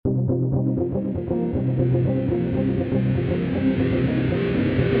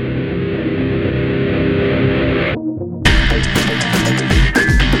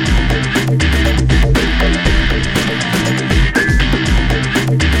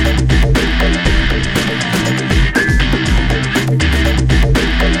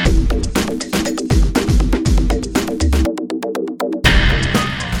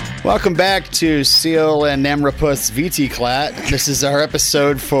Welcome back to Seal and Namrapus VT Clat. This is our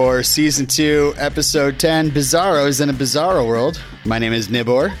episode for Season 2, Episode 10, Bizarros in a Bizarro World. My name is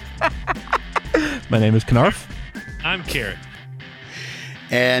Nibor. My name is Knarf. I'm Carrot.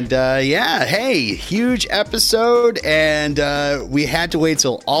 And hey, huge episode, and we had to wait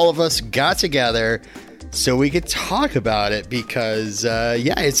till all of us got together so we could talk about it because,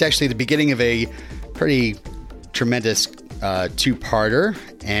 it's actually the beginning of a pretty tremendous two-parter,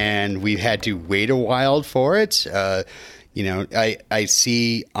 and we've had to wait a while for it. I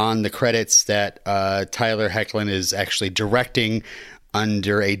see on the credits that Tyler Hoechlin is actually directing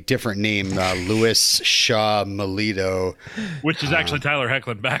under a different name, Louis Shaw Melito, which is actually Tyler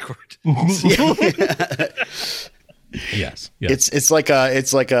Hoechlin backward. Yes. It's like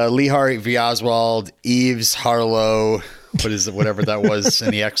a Lee Harvey Oswald, Eves Harlow, whatever that was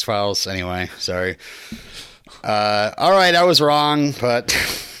in the X-Files. Anyway, sorry. All right, I was wrong, but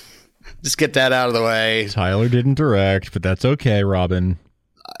just get that out of the way. Tyler didn't direct, but that's okay, Robin.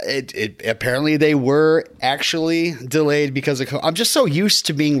 It apparently they were actually delayed because of. I'm just so used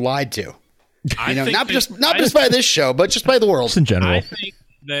to being lied to. Not just by this show, but just by the world just in general. I think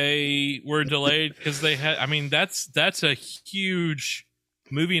they were delayed because they had. I mean, that's a huge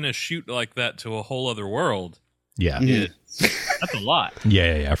moving a shoot like that to a whole other world. Yeah, that's a lot.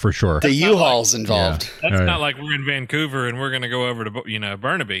 Yeah, for sure. The U-Hauls involved. Yeah. That's not like we're in Vancouver and we're going to go over to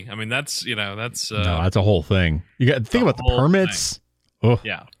Burnaby. I mean, that's no, that's a whole thing. You got to think about the permits. Oh.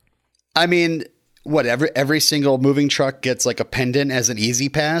 Yeah. I mean, every single moving truck gets like a pendant as an easy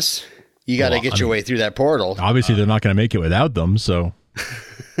pass. You got to get your way through that portal. Obviously, they're not going to make it without them. So,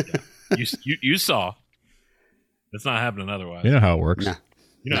 you saw. It's not happening otherwise. You know how it works. Nah.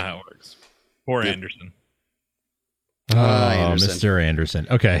 You know how it works. Poor Anderson. Anderson. Mr. Anderson.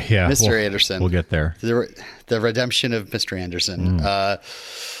 Okay, yeah. Mr. Anderson. We'll get there. The redemption of Mr. Anderson.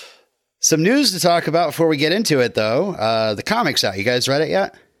 Some news to talk about before we get into it, though. The comic's out. You guys read it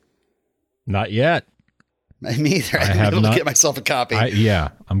yet? Not yet. Me either. I have to not. Get myself a copy.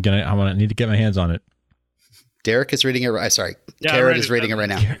 I'm gonna need to get my hands on it. Derek is reading it. Sorry, yeah, Carrot is reading it right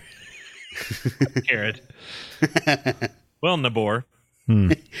now. Carrot. Well, Nabor.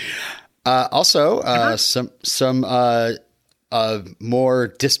 Also, some more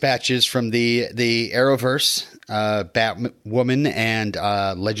dispatches from the Arrowverse. Batwoman and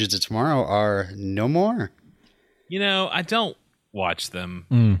Legends of Tomorrow are no more. I don't watch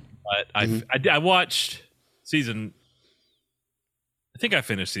them, but I watched season. I think I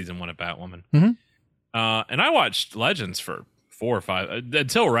finished season 1 of Batwoman, and I watched Legends for 4 or 5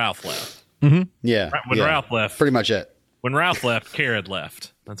 until Ralph left. Yeah, when Ralph left, pretty much it. When Ralph left, Carrot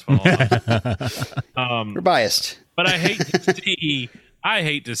left. That's what I We're biased, but I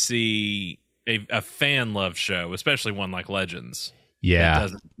hate to see a fan love show, especially one like Legends. Yeah,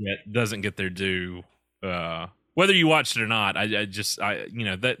 doesn't get their due. Whether you watched it or not,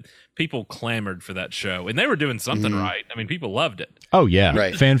 that people clamored for that show, and they were doing something right. I mean, people loved it. Oh yeah,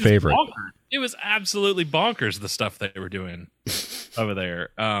 right. Fan favorite. It was absolutely bonkers the stuff they were doing over there.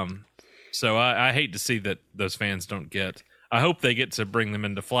 So I hate to see that those fans don't get. I hope they get to bring them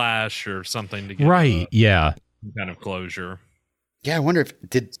into Flash or something to get some kind of closure. Yeah, I wonder if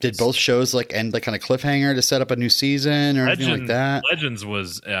did both shows end on a cliffhanger to set up a new season or anything like that. Legends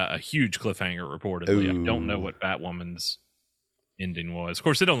was a huge cliffhanger reportedly. Ooh. I don't know what Batwoman's ending was. Of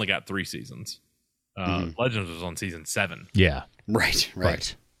course, it only got 3 seasons. Legends was on season 7. Yeah, right.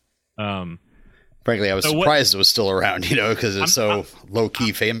 Frankly, I was surprised it was still around, because it's low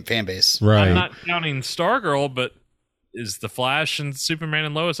key fan base. Right. I'm not counting Stargirl, but is the Flash and Superman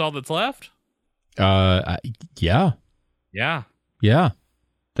and Lois all that's left? Yeah. Yeah,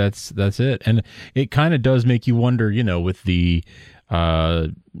 that's it, and it kind of does make you wonder, with the.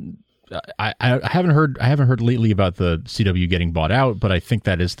 I haven't heard lately about the CW getting bought out, but I think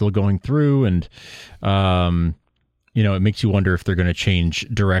that is still going through, and it makes you wonder if they're going to change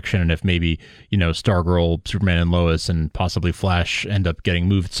direction, and if maybe Stargirl, Superman, and Lois, and possibly Flash end up getting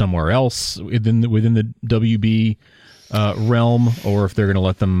moved somewhere else within the WB realm, or if they're going to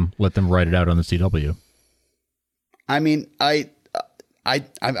let them write it out on the CW. I mean,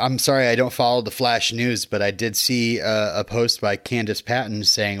 I'm sorry I don't follow the Flash news, but I did see a post by Candace Patton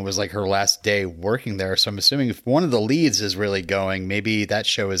saying it was like her last day working there. So I'm assuming if one of the leads is really going, maybe that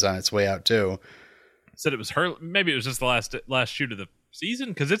show is on its way out too. Said it was her. Maybe it was just the last shoot of the season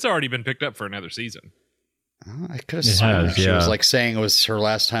because it's already been picked up for another season. I could have sworn she was saying it was her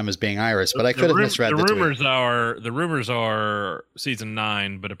last time as being Iris, but I could have misread the rumors. The rumors are season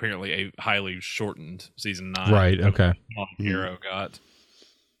 9, but apparently a highly shortened season 9. Right. Okay. Hero got.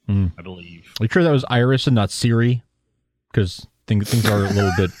 I believe. Are you sure that was Iris and not Siri? Because things are a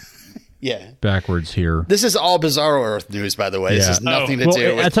little bit Yeah. backwards here. This is all Bizarro Earth news, by the way. This Yeah. has nothing to Well,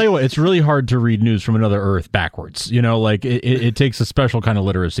 do with... I tell you what, it's really hard to read news from another Earth backwards. You know, like it takes a special kind of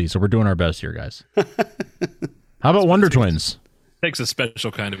literacy. So we're doing our best here, guys. How about Wonder Twins? Takes a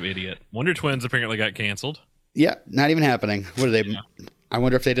special kind of idiot. Wonder Twins apparently got canceled. Yeah, not even happening. What are they... I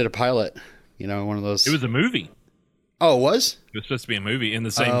wonder if they did a pilot. You know, one of those... It was a movie. Oh, it was? It was supposed to be a movie in the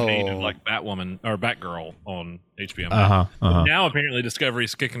same vein of like Batwoman or Batgirl on HBO Max. But now apparently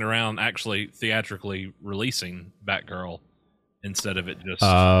Discovery's kicking around actually theatrically releasing Batgirl instead of it just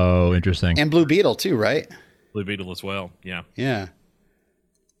Oh, interesting. And Blue Beetle, too, right? Blue Beetle as well. Yeah. Yeah.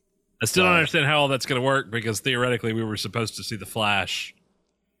 I still don't understand how all that's going to work because theoretically we were supposed to see the Flash,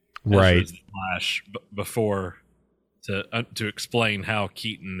 Right. The Flash before to explain how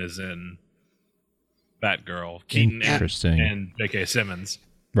Keaton is in Batgirl. Keaton Interesting. and J.K. Simmons.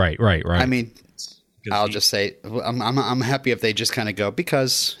 Right. I mean, I'll just say I'm happy if they just kind of go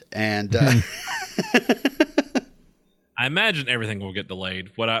because and I imagine everything will get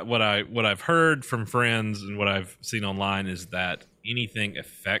delayed. What I've heard from friends and what I've seen online is that anything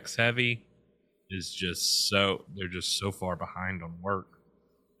effects heavy is they're just so far behind on work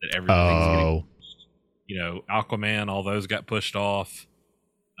that everything's getting pushed. You know, Aquaman, all those got pushed off.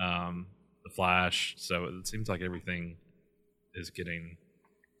 The Flash, so it seems like everything is getting,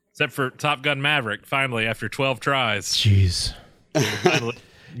 except for Top Gun Maverick. Finally, after 12 tries, Jeez. finally,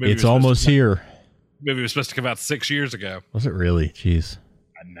 It's almost here. Movie was supposed to come out 6 years ago. Was it really? Jeez.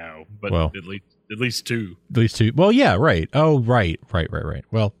 I know, but Well. at least two. At least two. Well, yeah, right. Oh, right.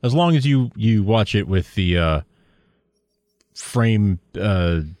 Well, as long as you watch it with the frame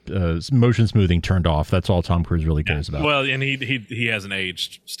motion smoothing turned off, that's all Tom Cruise really cares about. Well, and he hasn't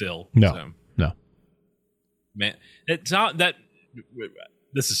aged still. No. So. No. Man, it's not that.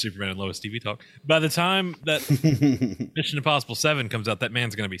 This is Superman and Lois TV talk. By the time that Mission Impossible 7 comes out, that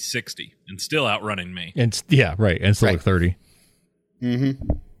man's going to be 60 and still outrunning me. And yeah, right. And still like 30. Mm-hmm.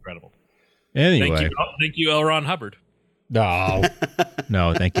 Incredible. Anyway, thank you, L. Ron Hubbard. no,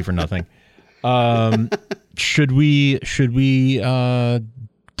 no, thank you for nothing. Should we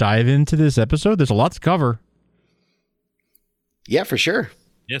dive into this episode? There's a lot to cover. Yeah, for sure.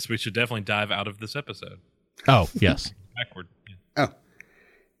 Yes, we should definitely dive out of this episode. Oh, yes. Backward. Yeah. Oh,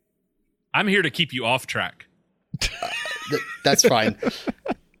 I'm here to keep you off track. that's fine.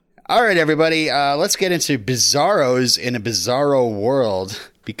 All right, everybody. Let's get into Bizarros in a Bizarro world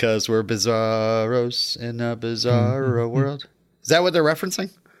because we're Bizarros in a Bizarro world. Is that what they're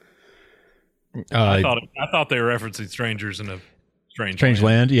referencing? I thought they were referencing Strangers in a Strange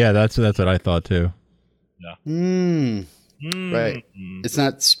Land. Yeah, that's what I thought too. Yeah. Right. It's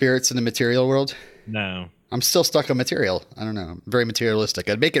not spirits in the material world. No. I'm still stuck on material. I don't know. I'm very materialistic.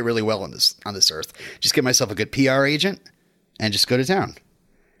 I'd make it really well on this earth. Just get myself a good PR agent and just go to town.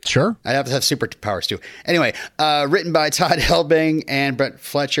 Sure. I'd have to have superpowers too. Anyway, written by Todd Helbing and Brett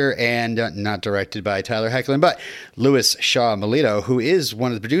Fletcher and not directed by Tyler Hoechlin, but Louis Shaw Melito, who is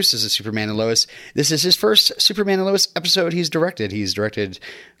one of the producers of Superman and Lois. This is his first Superman and Lois episode he's directed. He's directed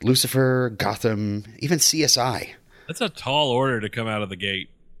Lucifer, Gotham, even CSI. That's a tall order to come out of the gate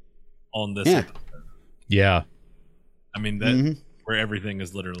on this episode. Yeah. I mean, that where everything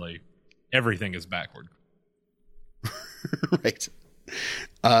is backward. Right.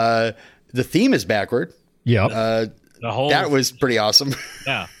 The theme is backward. Yep. That was pretty awesome.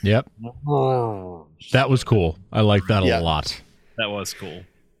 Yeah. Yep. That was cool. I like that a lot. That was cool.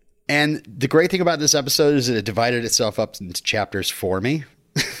 And the great thing about this episode is that it divided itself up into chapters for me.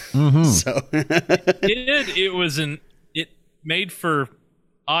 So it made for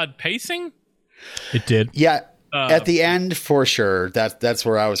odd pacing. It did. Yeah. At the end, for sure. That's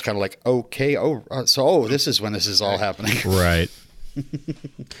where I was kind of like, okay, this is when this is all happening. Right.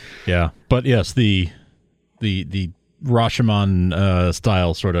 Yeah. But yes, the Rashomon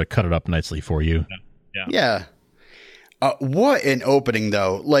style sort of cut it up nicely for you. Yeah. What an opening,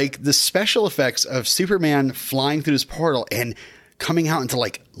 though. Like, the special effects of Superman flying through this portal and coming out into,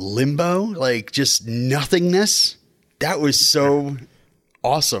 like, limbo, like, just nothingness. That was so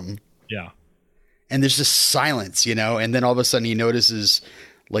awesome. Yeah. And there's just silence, and then all of a sudden he notices,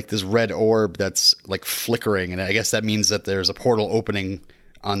 like, this red orb that's, like, flickering, and I guess that means that there's a portal opening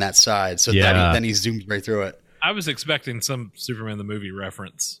on that side. So then he zooms right through it. I was expecting some Superman the movie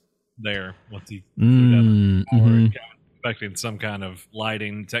reference there once he expecting some kind of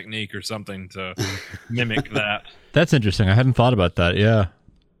lighting technique or something to mimic that. That's interesting. I hadn't thought about that. Yeah.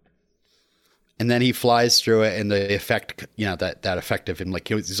 And then he flies through it, and the effect, that effect of him, like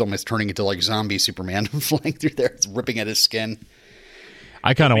he's almost turning into like zombie Superman flying through there, it's ripping at his skin.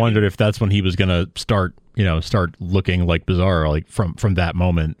 I kind of wondered if that's when he was going to start looking like Bizarro, like from that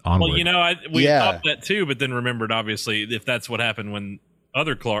moment onward. Well, we thought that too, but then remembered obviously if that's what happened when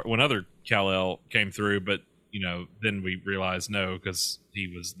other Kal-El came through, but then we realized no, because he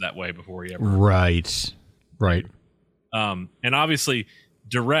was that way before he ever. Right. And obviously,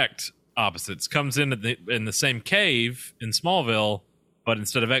 direct opposites comes in in the same cave in Smallville, but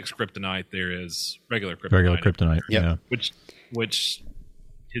instead of X Kryptonite, there is regular Kryptonite. Regular Kryptonite. Yeah. Which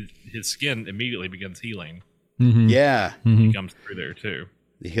his skin immediately begins healing. Mm-hmm. Yeah. Mm-hmm. He comes through there too.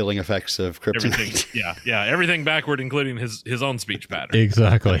 The healing effects of kryptonite. Everything, everything backward, including his own speech pattern.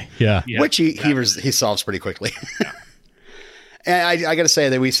 Exactly. Yeah. Which he solves pretty quickly. Yeah. And I got to say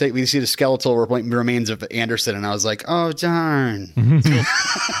that we see the skeletal remains of Anderson, and I was like, oh darn!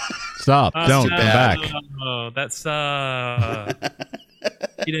 Stop! Don't come back. Oh, that's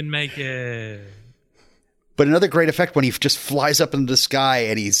he didn't make it. But another great effect when he just flies up into the sky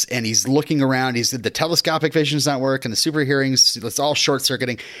and he's looking around. The telescopic vision's not working, the super hearings, it's all short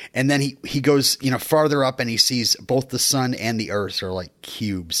circuiting, and then he goes farther up and he sees both the sun and the earth are like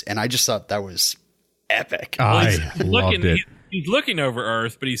cubes, and I just thought that was epic. I loved it. He's looking over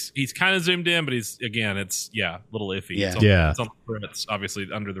Earth, but he's kind of zoomed in, but it's a little iffy. Yeah. It's on the Earth, obviously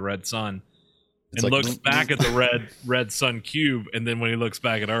under the red sun. And like, looks back at the red sun cube, and then when he looks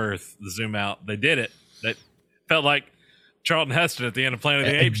back at Earth, the zoom out, they did it. That felt like Charlton Heston at the end of Planet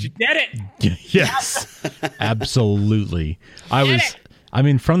of the Apes. You did it! Yes. Absolutely.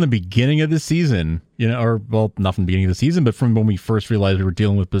 From the beginning of the season, not from the beginning of the season, but from when we first realized we were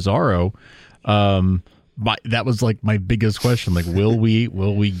dealing with Bizarro, that was like my biggest question. Like, will we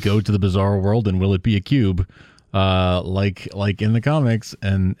go to the Bizarro world and will it be a cube, like in the comics?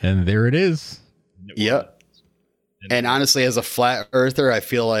 And there it is. Yeah. And honestly, as a flat earther, I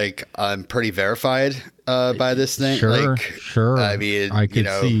feel like I'm pretty verified by this thing. Sure. I mean, I could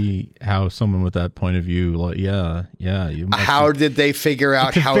see how someone with that point of view, how did they figure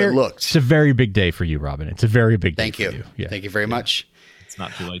out how it looked? It's a very big day for you, Robin. It's a very big day. Thank you. For you. Yeah. Thank you very much. It's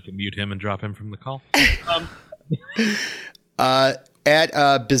not too late to mute him and drop him from the call. At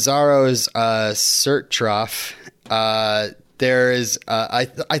Bizarro's cert trough, there is I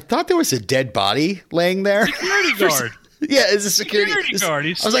thought there was a dead body laying there. Security guard. Yeah, it's a security guard. I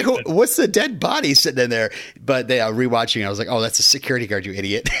was like, what's the dead body sitting in there? But they rewatching, I was like, oh, that's a security guard, you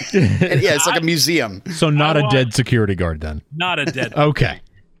idiot. And yeah, it's like a museum. So not a dead security guard then. Not a dead. Okay.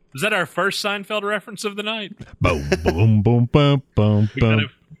 Was that our first Seinfeld reference of the night? Boom, boom, boom, boom, boom, boom.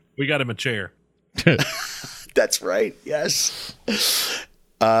 We got him a chair. That's right. Yes.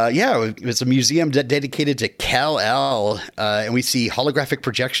 It's a museum dedicated to Kal-El, and we see holographic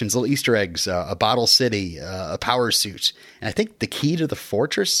projections, little Easter eggs, a bottle city, a power suit, and I think the key to the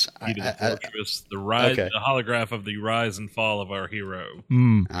fortress. The holograph of the rise and fall of our hero,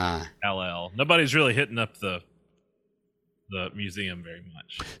 Kal-El. Nobody's really hitting up the museum very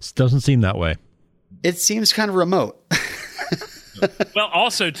much. It doesn't seem that way. It seems kind of remote. Well,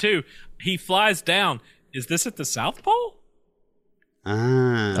 also too, he flies down. Is this at the South Pole?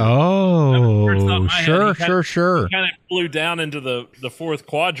 Oh, sure. He kind of flew down into the fourth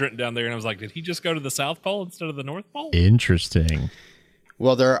quadrant down there, and I was like, did he just go to the South Pole instead of the North Pole? Interesting.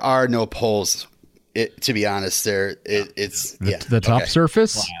 Well, there are no poles. To be honest, it's the top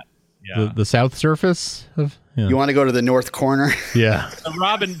surface, flat. Yeah. The south surface of. Yeah. You want to go to the north corner? Yeah.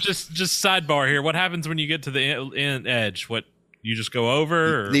 Robin, just sidebar here. What happens when you get to the end edge? What? You just go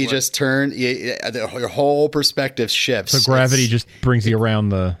over? Or you just turn. Your whole perspective shifts. So gravity just brings you around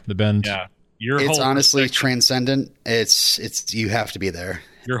the bend. Yeah, it's honestly transcendent. It's you have to be there.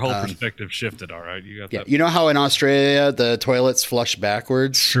 Your whole perspective shifted. All right, you got that. You know how in Australia the toilets flush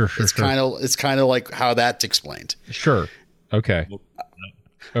backwards? Sure. It's kind of like how that's explained. Sure. Okay.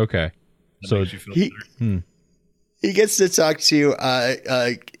 Okay. So he gets to talk to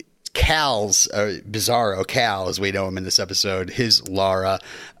Cal's, Bizarro Cal, as we know him in this episode, his Laura,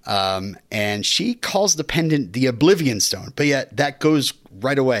 and she calls the pendant the Oblivion Stone, but yet that goes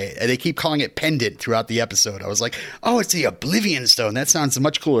right away. And they keep calling it pendant throughout the episode. I was like, oh, it's the Oblivion Stone. That sounds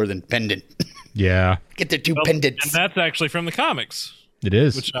much cooler than pendant. Yeah. Get the two pendants. And that's actually from the comics. It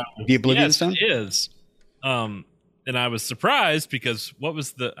is. The Oblivion Stone? It is. And I was surprised because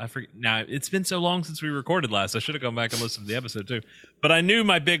I forget now. It's been so long since we recorded last. I should have gone back and listened to the episode too. But I knew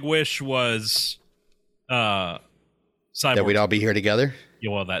my big wish was Cyborg. That we'd all be here together?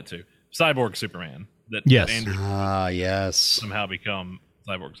 Yeah, well, that too. Cyborg Superman. That yes. Yes. Somehow become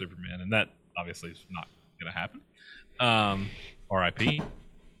Cyborg Superman. And that obviously is not going to happen. R.I.P.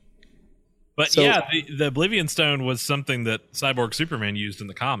 But the Oblivion Stone was something that Cyborg Superman used in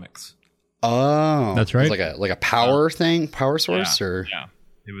the comics. Oh, That's right. It's like a power thing, power source, yeah, or yeah.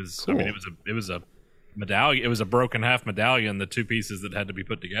 It was. Cool. I mean, it was a medallion. It was a broken half medallion. The two pieces that had to be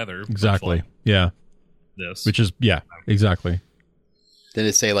put together. Exactly. Like Yeah. this. Which is exactly. did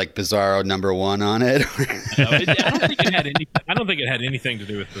it say like Bizarro #1 on it? I don't think it had anything to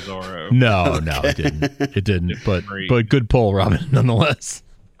do with Bizarro. No, it didn't. It didn't. But good pull, Robin, nonetheless.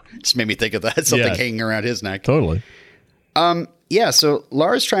 Just made me think of that. Something Yeah. hanging around his neck. Totally. Yeah, so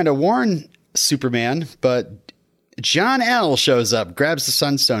Lara's trying to warn Superman, but John L shows up, grabs the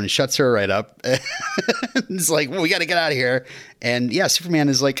Sunstone, and shuts her right up. It's like, well, we got to get out of here. And yeah, Superman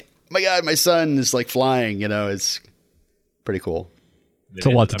is like, oh my God, my son is like flying. It's pretty cool. It's a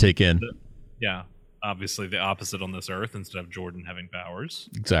lot to take in. Yeah. Obviously, the opposite on this Earth. Instead of Jordan having powers,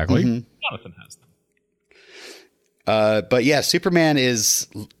 Exactly. Jonathan has them. But yeah, Superman is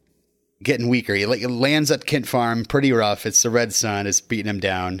getting weaker. He lands at Kent Farm pretty rough. It's the Red Sun. It's beating him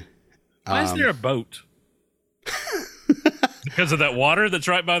down. Why is there a boat? Because of that water that's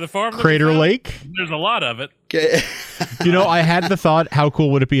right by the farm? Crater Lake. There's a lot of it. I had the thought, how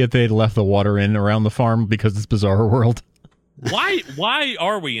cool would it be if they'd left the water in around the farm because it's Bizarro World? Why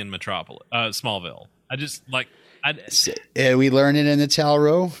are we in Smallville? We learn it in the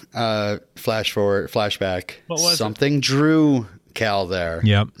Talro flashback. What was Something drew Cal there.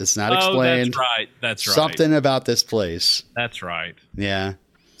 Yep. It's not explained. That's right. Something about this place. That's right. Yeah.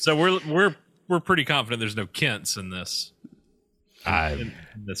 So we're pretty confident there's no Kents in this in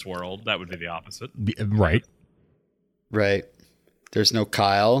this world. That would be the opposite. Right. Right. There's no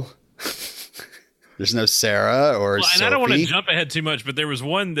Kyle. There's no Sarah or Sophie. And I don't want to jump ahead too much, but there was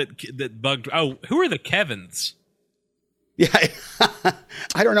one that bugged. Oh, who are the Kevins? Yeah.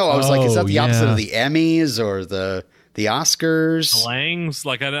 I don't know. I was like, is that the opposite of the Emmys or the Oscars? The Langs?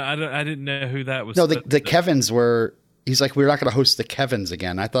 Like, I didn't know who that was. No, the Kevins were... He's like, we're not going to host the Kevins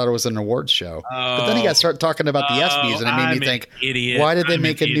again. I thought it was an awards show. But then he got started talking about the ESPYs, and it made me think, why did they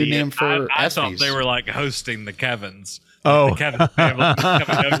make a new name for I ESPYs? thought they were like hosting the Kevins. Oh. The Kevin family was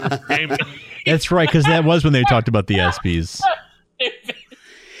coming over for game. That's right, because that was when they talked about the ESPYs.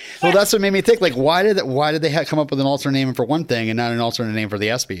 Well, that's what made me think, like, why did they come up with an alternate name for one thing and not an alternate name for the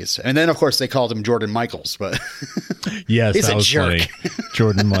ESPYs? And then, of course, they called him Jordan Michaels, but yes, he's that a was jerk. funny.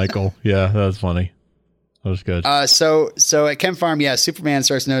 Jordan Michael. Yeah, that was funny. That was good. So at Kent Farm, yeah, Superman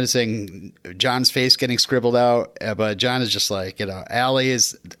starts noticing John's face getting scribbled out, but John is just like, Allie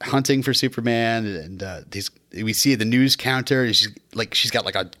is hunting for Superman, and we see the news counter. She's got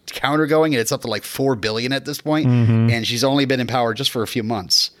like a counter going, and it's up to like 4 billion at this point, and she's only been in power just for a few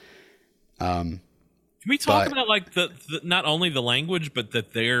months. Can we talk about like the not only the language, but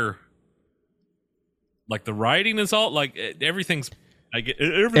that they're like the writing is all like everything's. I get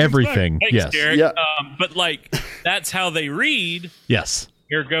everything. Thanks, Yes. Derek. Yeah. But like that's how they read. Yes.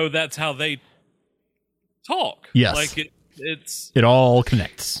 Ergo, that's how they talk. Yes. Like it all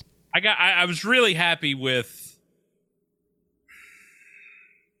connects. I was really happy with.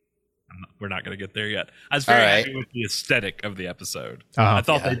 We're not going to get there yet. I was very happy with the aesthetic of the episode. I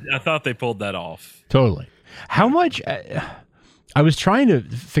thought they pulled that off. Totally. How much? I was trying to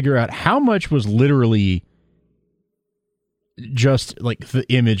figure out how much was literally just like the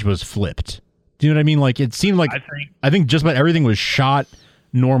image was flipped. Do you know what I mean? Like it seemed like I think just about everything was shot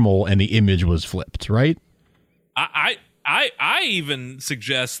normal and the image was flipped, right? I even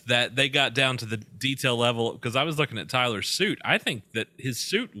suggest that they got down to the detail level because I was looking at Tyler's suit. I think that his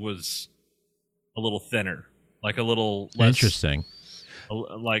suit was a little thinner, like a little less interesting,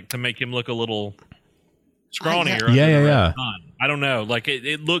 like to make him look a little scrawnier. Yeah. I don't know. Like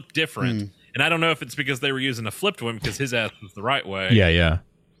it looked different. And I don't know if it's because they were using a flipped one because his ass was the right way. Yeah.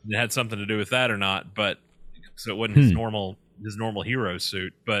 It had something to do with that or not, but so it wasn't his normal hero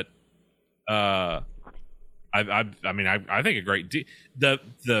suit. But I think a great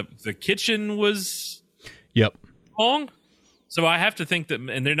the kitchen was long, so I have to think that,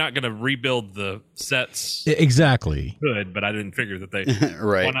 and they're not going to rebuild the sets exactly. Good, but I didn't figure that they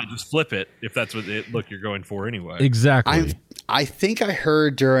right. Why not just flip it if that's what look you're going for anyway? Exactly. I think I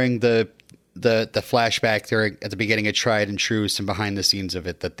heard during the flashback at the beginning of Tried and True, some behind the scenes of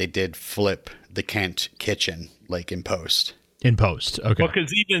it, that they did flip the Kent kitchen like in post. Okay. Well,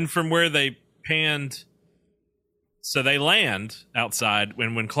 because even from where they panned, so they land outside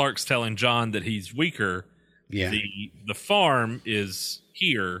when Clark's telling John that he's weaker. Yeah. The farm is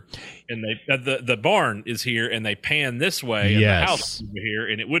here, and the barn is here, and they pan this way, and the house is over here,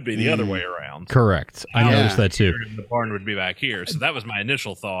 and it would be the other way around. Correct. I noticed that too. And the barn would be back here, so that was my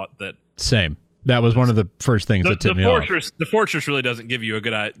initial thought. Same. That was one of the first things that tipped me off. The fortress really doesn't give you a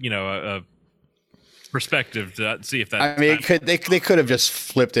good, perspective to see if that. I mean, they could have just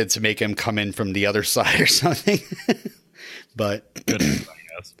flipped it to make him come in from the other side or something. But Good, I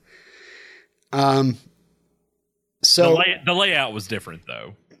guess. So the layout was different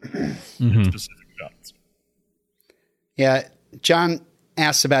though. Specific shots. Yeah, John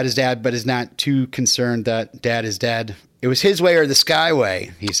asks about his dad, but is not too concerned that dad is dead. It was his way or the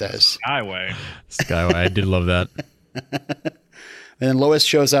Skyway, he says. Skyway. Skyway. I did love that. And then Lois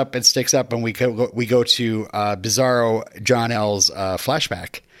shows up and sticks up, and we go to Bizarro John L's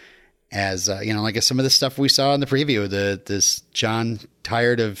flashback, as like some of the stuff we saw in the preview. This John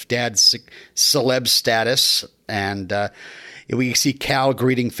tired of dad's celeb status, and we see Cal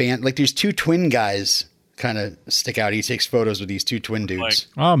greeting fans. Like there's two twin guys kind of stick out. He takes photos with these two twin dudes.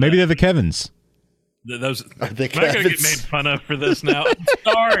 Oh, maybe they're the Kevins. Those am I gonna get made fun of for this now? I'm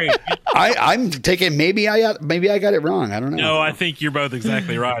sorry. I'm taking maybe I got it wrong. I don't know. No, I think you're both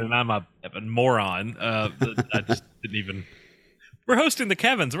exactly right, and I'm a moron. I just didn't even. We're hosting the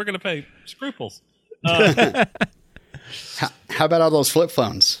Kevins. We're going to pay scruples. How about all those flip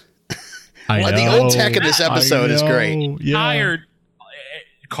phones? The old tech in this episode is great. Yeah. Tired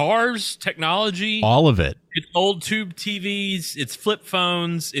cars, technology, all of it. It's old tube TVs. It's flip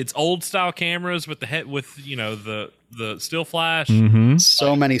phones. It's old style cameras with the still flash. Mm-hmm.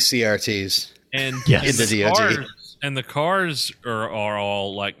 So many CRTs and in the DOD. And the cars are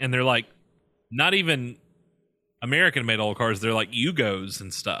all like, and they're like not even American made old cars. They're like Yugos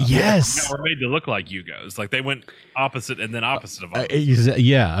and stuff. Yes, they were made to look like Yugos. Like they went opposite and then opposite of opposite.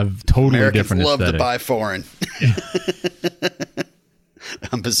 Yeah, a totally Americans different love aesthetic. to buy foreign.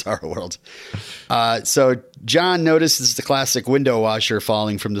 On Bizarro World. So John notices the classic window washer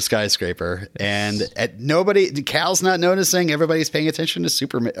falling from the skyscraper, and Cal's not noticing. Everybody's paying attention to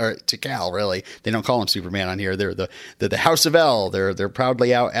Superman, or to Cal. Really, they don't call him Superman on here. They're the House of L. They're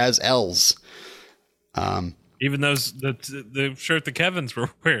proudly out as L's. Even those the shirt the Kevins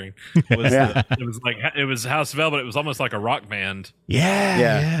were wearing was it was House of L, but it was almost like a rock band.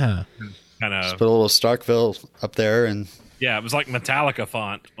 Yeah. Kind of put a little Starkville up there, and yeah, it was like Metallica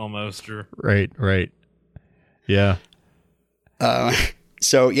font almost. Or right. Yeah.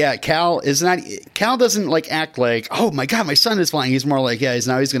 So yeah, Cal doesn't like act like, oh my God, my son is flying. He's more like, he's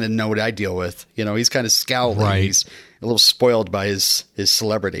going to know what I deal with. He's kind of scowling. Right. He's a little spoiled by his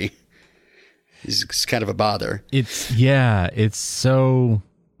celebrity. He's kind of a bother. It's so,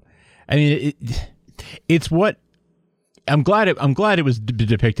 I mean, it's what I'm glad it was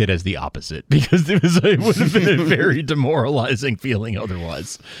depicted as the opposite, because it would have been a very demoralizing feeling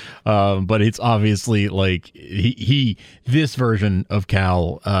otherwise. But it's obviously like this version of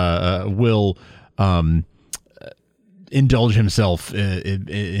Cal will indulge himself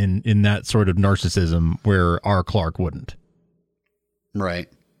in that sort of narcissism where our Clark wouldn't. Right.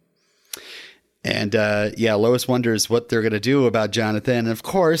 And Lois wonders what they're going to do about Jonathan. And of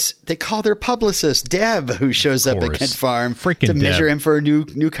course, they call their publicist, Deb, who shows up at Kent Farm to measure him for a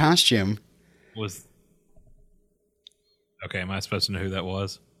new costume. Okay, am I supposed to know who that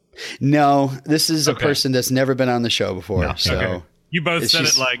was? No, this is a person that's never been on the show before. No. So okay. You both said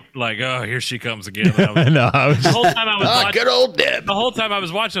it like, oh, here she comes again. The whole time I was watching, good old Deb. The whole time I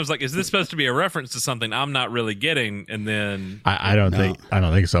was watching, I was like, is this supposed to be a reference to something I'm not really getting? And then I don't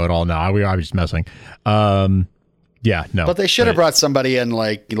think so at all. No, I was just messing. No. But they should have brought somebody in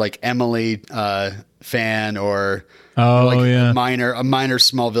like Emily fan or a minor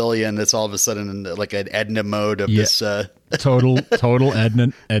Smallvillian that's all of a sudden in like an Edna mode of this. Total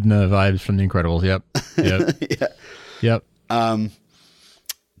Edna vibes from The Incredibles. Yep. Yep.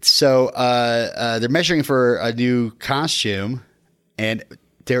 So they're measuring for a new costume, and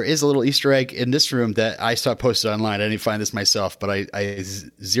there is a little Easter egg in this room that I saw posted online. I didn't find this myself, but I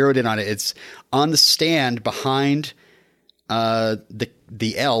zeroed in on it. It's on the stand behind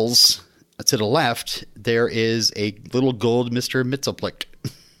the L's to the left. There is a little gold Mr. Mitzelplick.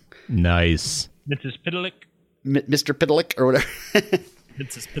 Nice. Mrs. Pidlick. Mr. Pidlick or whatever.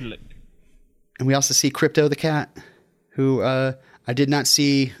 Mrs. Pidlick. And we also see Crypto the cat, who I did not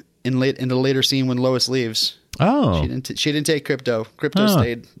see in the later scene when Lois leaves. Oh, she didn't take Crypto. Crypto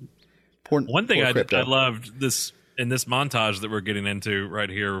stayed. One thing I loved this in this montage that we're getting into right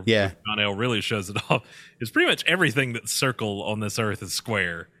here. Yeah, John L. really shows it off. Is pretty much everything that's circle on this earth is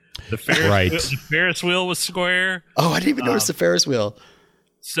square. The Ferris wheel was square. Oh, I didn't even notice the Ferris wheel.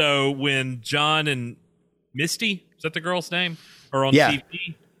 So when John and Misty, is that the girl's name, are on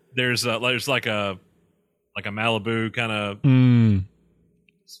TV, there's like a Malibu kind of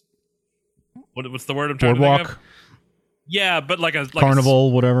what's the word I'm trying to think of? Yeah, but like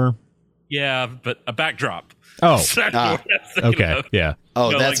carnival, whatever. Yeah, but a backdrop. Oh, okay, yeah.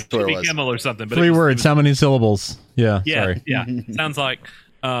 Oh, No, that's like what it Jimmy was. Kimmel or something. But 3 it was- words. How many syllables? Yeah. Yeah, Sorry. yeah. Sounds like,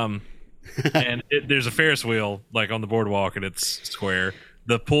 and there's a Ferris wheel like on the boardwalk, and it's square.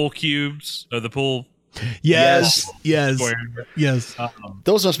 The pool cubes, or the pool Yes. Yes. square. Yes.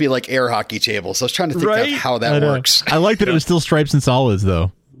 Those must be like air hockey tables. I was trying to think of how I that know. works. I like that it was still stripes and solids,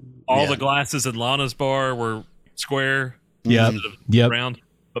 though. All Yeah. the glasses in Lana's bar were square, Yep. instead of Yep. round.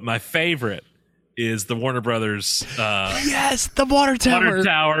 But my favorite is the Warner Brothers Yes, the water tower. water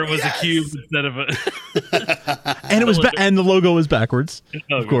tower was a cube instead of a. And it was and the logo was backwards.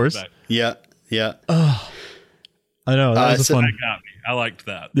 Of course. Yeah, yeah. I know that was so- a fun. That got me. I liked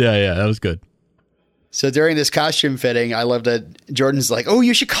that. Yeah, that was good. So during this costume fitting, I love that Jordan's like, "Oh,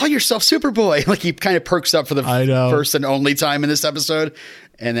 you should call yourself Superboy." Like he kind of perks up for the I know. first and only time in this episode,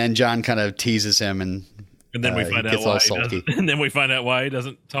 and then John kind of teases him, and And then we he find out gets all why. He salty. doesn't, and then we find out why he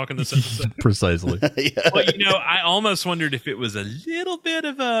doesn't talk in this episode. Precisely. Well, I almost wondered if it was a little bit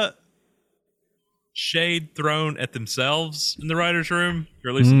of a shade thrown at themselves in the writers' room,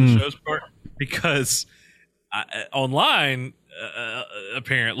 or at least in the show's part, because online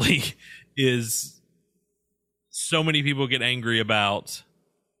apparently is so many people get angry about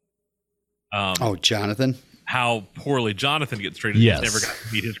oh, Jonathan. how poorly Jonathan gets treated. Yes. He's never got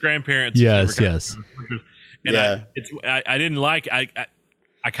to meet his grandparents. Yes, He's never got yes. to- And I didn't like.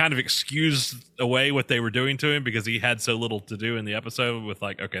 I kind of excused away what they were doing to him because he had so little to do in the episode. With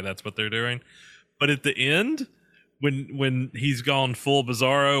like, okay, that's what they're doing. But at the end, when he's gone full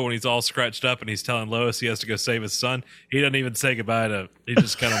Bizarro, when he's all scratched up and he's telling Lois he has to go save his son, he doesn't even say goodbye to. He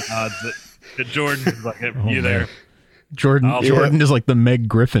just kind of nods at Jordan. He's like, hey, you there? Jordan is like the Meg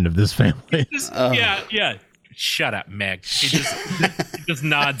Griffin of this family. Yeah. Shut up, Meg. He just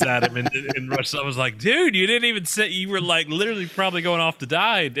nods at him and Rush. I was like, dude, you didn't even say, you were like literally probably going off to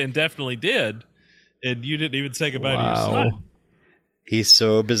die, and definitely did, and you didn't even say goodbye to your son. He's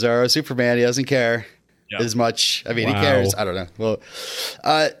so Bizarro Superman. He doesn't care Yep. as much. I mean, he Wow. cares. I don't know.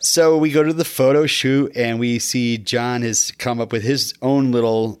 Well, so we go to the photo shoot and we see John has come up with his own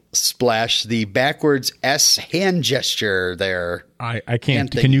little splash, the backwards S hand gesture there. I can't.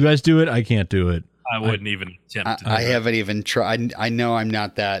 Can't Can you guys do it? I can't do it. I wouldn't even attempt to do I that. haven't even tried. I know I'm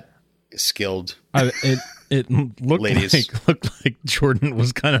not that skilled. It looked Ladies. like Jordan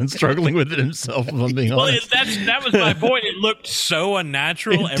was kind of struggling with it himself. If I'm being Well, honest. that was my point. It looked so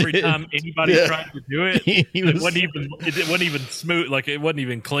unnatural It every did. time anybody Yeah. tried to do it. He It was- wasn't even smooth. Like it wasn't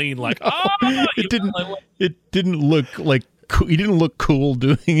even clean. Like It didn't look like he didn't look cool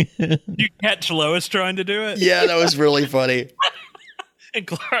doing it. you catch Lois trying to do it, Yeah, that was really funny. and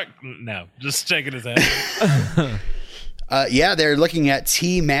Clark no, just shaking his head. Yeah, they're looking at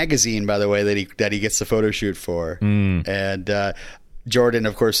T Magazine, by the way, that he gets the photo shoot for, and Jordan,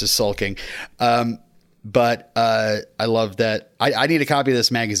 of course, is sulking. But I love that. I need a copy of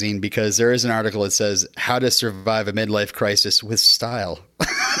this magazine because there is an article that says how to survive a midlife crisis with style,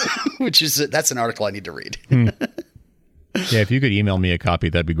 that's an article I need to read. Yeah, if you could email me a copy,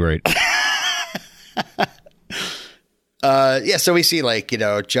 that'd be great. Yeah, so we see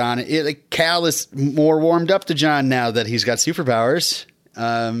John, Cal is more warmed up to John now that he's got superpowers.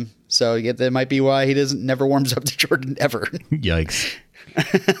 So yeah, that might be why he never warms up to Jordan ever. Yikes.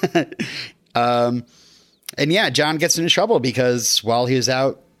 And yeah, John gets into trouble because while he was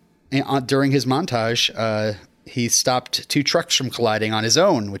out during his montage, he stopped 2 trucks from colliding on his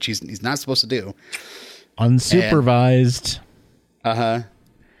own, which he's not supposed to do. Unsupervised.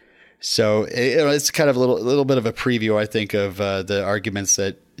 So it's kind of a little bit of a preview, I think, of the arguments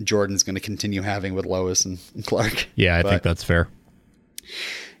that Jordan's going to continue having with Lois and Clark. Yeah, I think that's fair.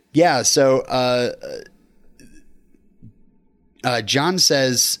 Yeah. So John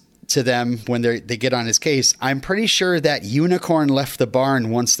says to them when they get on his case, "I'm pretty sure that unicorn left the barn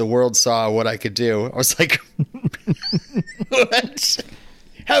once the world saw what I could do." I was like, "What?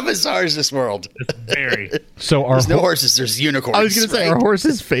 How bizarre is this world? Very. So There's no horses. There's unicorns." I was going to say, right? are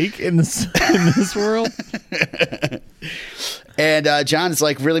horses fake in this world? And John's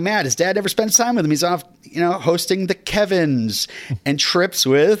like really mad. His dad never spends time with him. He's off, hosting the Kevins and trips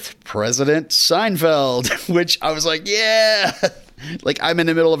with President Seinfeld, which I was like, yeah. Like I'm in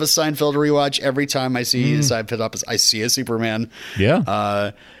the middle of a Seinfeld rewatch. Every time I see Seinfeld up, I see a Superman.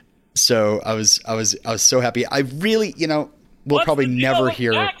 Yeah. So I was so happy. I really, we'll probably never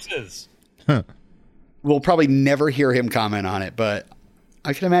hear. Taxes? We'll probably never hear him comment on it, but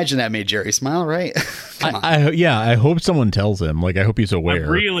I can imagine that made Jerry smile, right? I hope someone tells him. Like, I hope he's aware.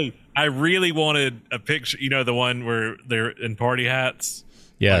 I really wanted a picture. The one where they're in party hats.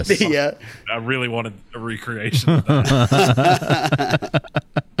 Yes. Yeah. I really wanted a recreation of that.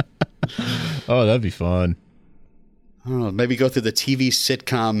 Oh, that'd be fun. I don't know, maybe go through the TV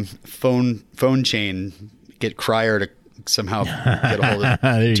sitcom phone chain, get Cryer to somehow get a hold of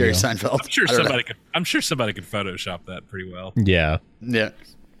Jerry Seinfeld. I'm sure somebody could Photoshop that pretty well. Yeah. Yeah.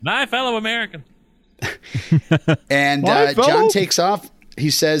 My fellow American. And John takes off.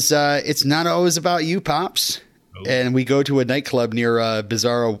 He says, "It's not always about you, Pops." Oh. And we go to a nightclub near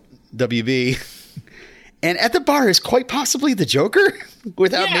Bizarro WB. And at the bar is quite possibly the Joker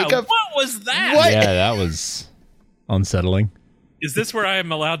without makeup. What was that? What? Yeah, that was unsettling. Is this where I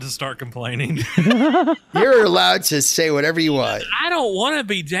am allowed to start complaining? You're allowed to say whatever you want. I don't want to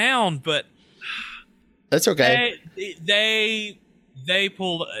be down, but that's okay. They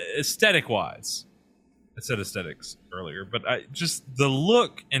pulled aesthetic wise. I said aesthetics earlier, but just the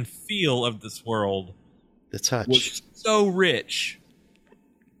look and feel of this world, the touch was so rich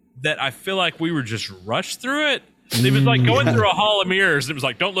that I feel like we were just rushed through it. It was like going through a hall of mirrors. It was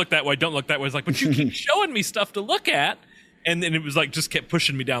like, don't look that way, don't look that way. It's like, but you keep showing me stuff to look at. And then it was like, just kept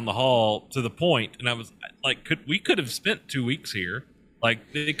pushing me down the hall to the point. And I was like, we could have spent 2 weeks here. Like,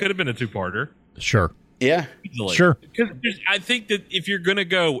 it could have been a 2-parter. Sure. Yeah. Easily. Sure. Because I think that if you're going to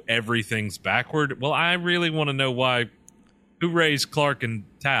go everything's backward, well, I really want to know who raised Clark and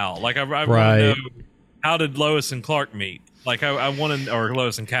Tal. Like, I want to know, how did Lois and Clark meet? Like, I want to, or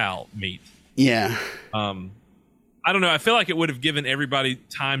Lois and Cal meet. Yeah. I don't know. I feel like it would have given everybody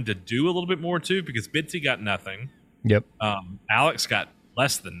time to do a little bit more too, because Bitsy got nothing. Yep. Alex got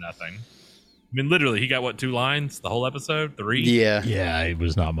less than nothing. I mean, literally, he got 2 lines the whole episode, 3. Yeah. Yeah, it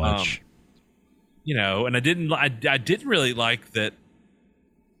was not much. And I didn't really like that.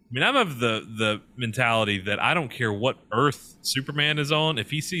 I mean, I'm of the mentality that I don't care what Earth Superman is on.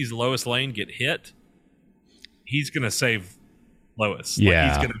 If he sees Lois Lane get hit, he's gonna save Lois.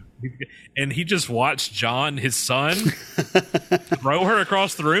 Yeah. And he just watched John, his son, throw her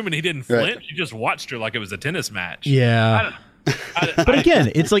across the room, and he didn't flinch. Right. He just watched her like it was a tennis match. Yeah. But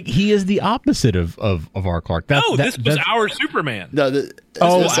again, it's like he is the opposite of our Clark. This was our Superman. No,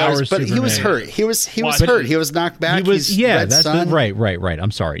 but he was hurt. He was hurt. He was knocked back. Right.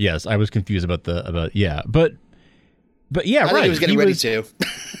 I'm sorry. Yes, I was confused about but yeah, I think he was getting ready to.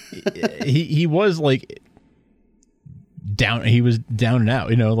 he was like down. He was down and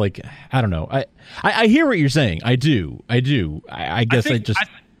out. Like, I don't know. I hear what you're saying. I do. I guess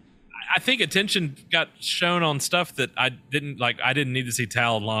I think attention got shown on stuff that I didn't like. I didn't need to see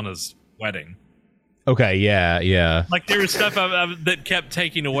Tal and Lana's wedding. Okay, yeah. Like, there was stuff that kept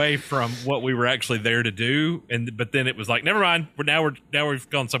taking away from what we were actually there to do, but then it was like, never mind. We've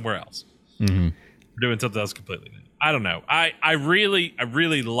gone somewhere else. Mm-hmm. We're doing something else completely new. I don't know. I really did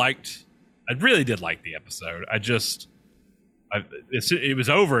like the episode. It was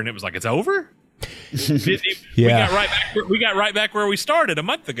over, and it was like, it's over. Yeah. We got right back where we started a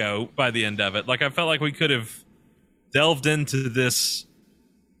month ago by the end of it. Like, I felt like we could have delved into this.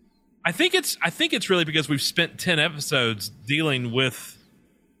 I think it's really because we've spent 10 episodes dealing with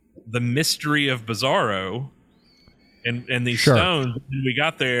the mystery of Bizarro and these stones. We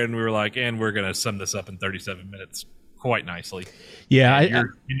got there and we were like, and we're gonna sum this up in 37 minutes quite nicely. Yeah,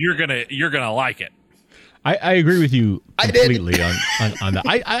 you're gonna like it. I agree with you completely on that.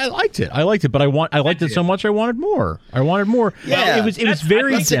 I liked it, but I liked it so much I wanted more. Yeah, it was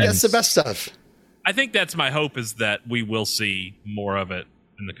very dense. That's the best stuff. I think that's my hope, is that we will see more of it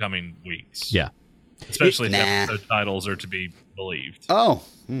in the coming weeks. Yeah, especially if episode titles are to be believed. Oh,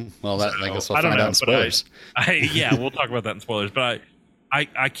 well, I guess we'll find out in spoilers. We'll talk about that in spoilers. But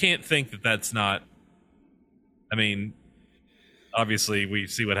I can't think that that's not. I mean, obviously, we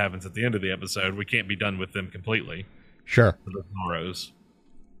see what happens at the end of the episode. We can't be done with them completely. Sure. For the Zorros,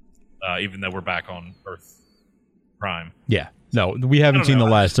 even though we're back on Earth Prime. Yeah. No, we haven't seen the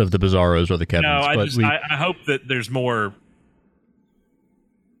last of the Bizarros or the Kevins. No, I hope that there's more.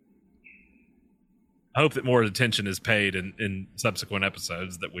 I hope that more attention is paid in subsequent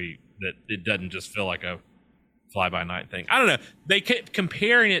episodes, that it doesn't just feel like a fly-by-night thing. I don't know. They kept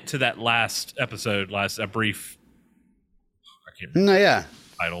comparing it to that last episode, a brief. No, yeah.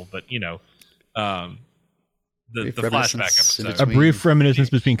 Title, but the flashback episode. A brief reminiscence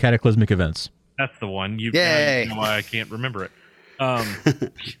between cataclysmic events. That's the one. Yay. You know why I can't remember it.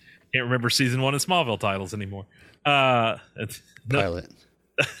 Can't remember season 1 of Smallville titles anymore. Pilot. That's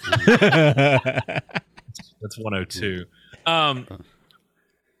 102.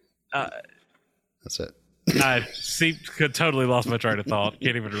 That's it. I totally lost my train of thought.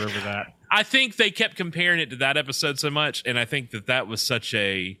 Can't even remember that. I think they kept comparing it to that episode so much, and I think that was such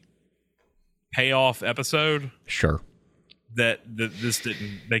a payoff episode. Sure. That this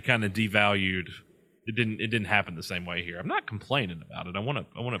didn't. They kind of devalued it didn't happen the same way here. I'm not complaining about it. I want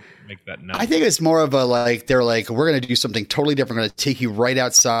to make that known. I think it's more of a like they're like, we're going to do something totally different. We're going to take you right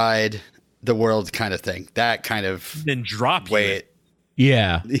outside the world kind of thing. That kind of then drop way.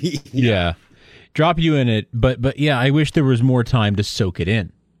 Yeah. Yeah. Drop you in it, but yeah, I wish there was more time to soak it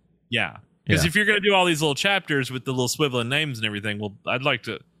in. Yeah. Because if you're going to do all these little chapters with the little swiveling names and everything, well, I'd like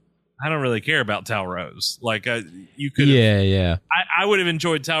to. I don't really care about Tal Rose. Like you could. Yeah. I would have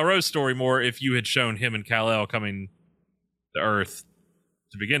enjoyed Tal Rose's story more if you had shown him and Kal-El coming to Earth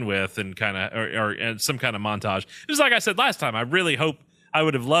to begin with, and kind of or some kind of montage. It was like I said last time. I really hope I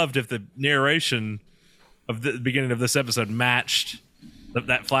would have loved if the narration of the beginning of this episode matched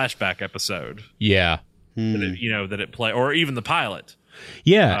that flashback episode. Yeah. That it play, or even the pilot.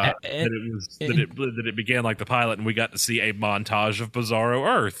 Yeah, that it began like the pilot, and we got to see a montage of Bizarro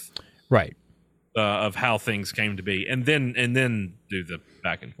Earth, right? Of how things came to be, and then do the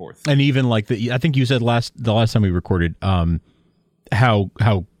back and forth, and even like I think you said the last time we recorded, how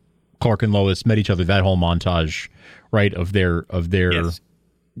Clark and Lois met each other. That whole montage, right, of their yes.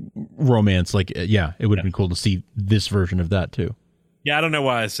 romance. Like, it would have been cool to see this version of that too. Yeah, I don't know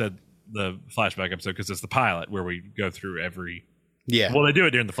why I said the flashback episode, because it's the pilot where we go through every. Yeah. Well, they do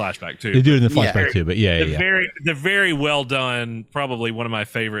it during the flashback too. They do it in the flashback too, but the very well done, probably one of my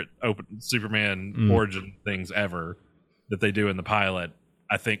favorite open Superman origin things ever that they do in the pilot.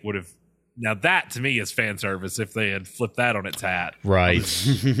 I think would have, now that to me is fan service if they had flipped that on its hat, right,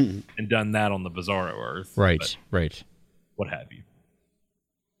 and done that on the Bizarro Earth, right. What have you?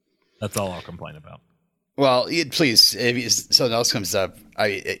 That's all I'll complain about. Well, please, if something else comes up,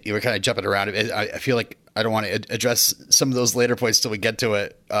 you were kind of jumping around. I feel like I don't want to address some of those later points till we get to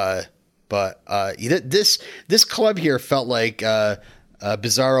it. But this club here felt like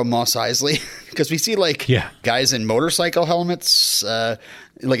Bizarro Mos Eisley, because we see guys in motorcycle helmets.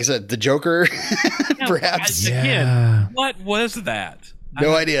 Like I said, the Joker, perhaps. Again, what was that?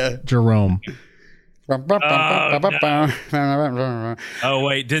 No idea. Jerome. Oh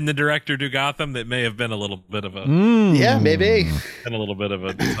wait, didn't the director do Gotham? That may have been a little bit of a yeah, maybe, and a little bit of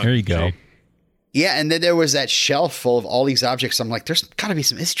a. There you go. Yeah, and then there was that shelf full of all these objects. I'm like, there's got to be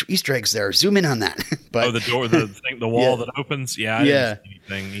some Easter eggs there. Zoom in on that. But the door, the wall that opens. Yeah, I didn't see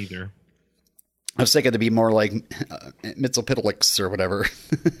anything either. I was thinking to be more like Mxyzptlk or whatever.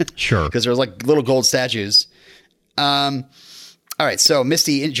 Sure, because there's like little gold statues. All right, so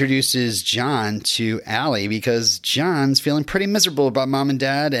Misty introduces John to Allie because John's feeling pretty miserable about mom and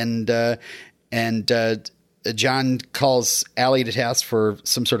dad, and John calls Allie to task for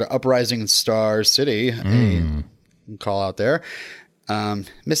some sort of uprising in Star City. A call out there.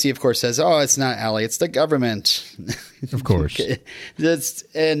 Misty, of course, says, "Oh, it's not Allie; it's the government." Of course.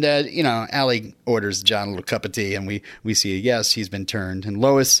 Allie orders John a little cup of tea, and we see yes, he's been turned. And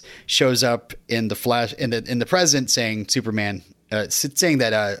Lois shows up in the flash in the present, saying Superman. Saying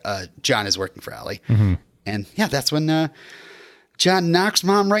that John is working for Allie. Mm-hmm. And that's when John knocks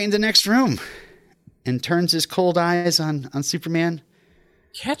mom right in the next room and turns his cold eyes on Superman.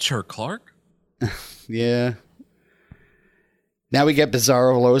 Catch her, Clark. Yeah. Now we get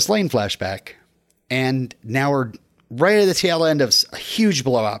Bizarro Lois Lane flashback. And now we're right at the tail end of a huge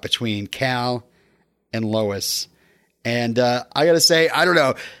blowout between Cal and Lois. And I got to say, I don't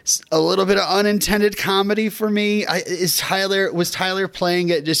know, a little bit of unintended comedy for me. Was Tyler playing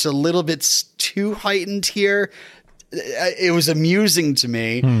it just a little bit too heightened here? It was amusing to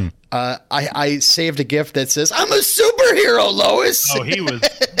me. I saved a GIF that says, "I'm a superhero, Lois." Oh, he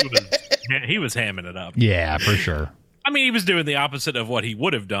was hamming it up. Yeah, for sure. I mean, he was doing the opposite of what he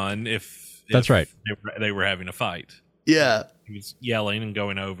would have done if that's right. They were having a fight. Yeah, he was yelling and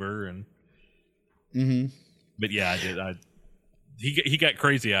going over and. Mm-hmm. But yeah, I did. He got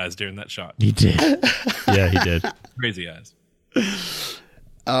crazy eyes during that shot. He did. Yeah, he did. Crazy eyes.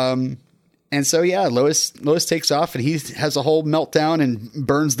 And so Lois takes off, and he has a whole meltdown and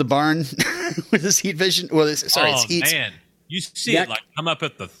burns the barn with his heat vision. Well, his heat. Man, you see it like come up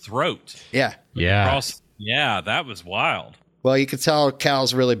at the throat. Yeah. Yeah, that was wild. Well, you could tell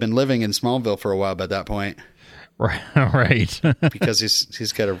Cal's really been living in Smallville for a while by that point. Right. Because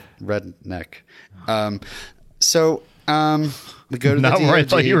he's got a red neck. So we go to not the where I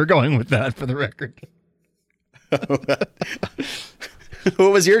thought you were going with that, for the record.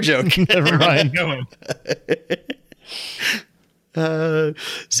 What was your joke? Never mind.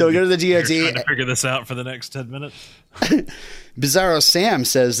 So we go to the DOD. You're trying to figure this out for the next 10 minutes. Bizarro Sam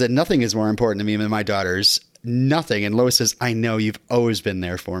says that nothing is more important to me than my daughters. Nothing. And Lois says, "I know, you've always been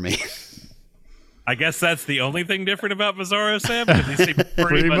there for me." I guess that's the only thing different about Bizarro Sam, because he seems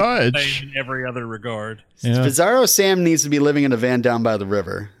pretty much the same in every other regard. Yeah. Bizarro Sam needs to be living in a van down by the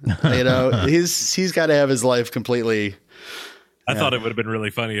river. You know, he's got to have his life completely. I thought it would have been really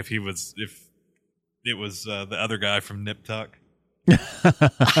funny if it was the other guy from Nip Tuck.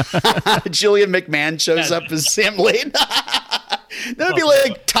 Julian McMahon shows up as Sam Lane. That would be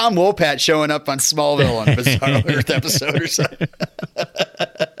like Tom Wopat showing up on Smallville on a Bizarro Earth episode or something.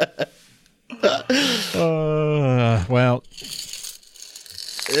 Well.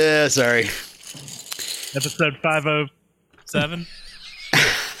 Yeah, sorry. Episode 507?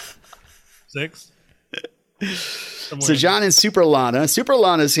 6? So John and Super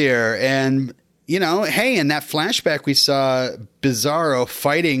Lana's here, and you know, hey, in that flashback we saw Bizarro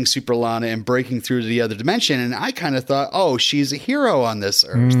fighting Super Lana and breaking through to the other dimension, and I kind of thought, oh, she's a hero on this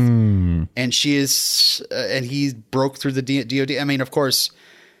Earth, and she is, and he broke through the DoD. I mean, of course,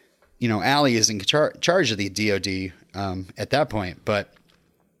 you know, Allie is in charge of the DoD at that point, but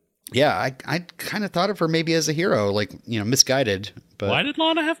yeah, I kind of thought of her maybe as a hero, like, you know, misguided. But why did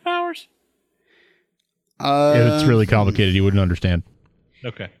Lana have powers? It's really complicated. You wouldn't understand.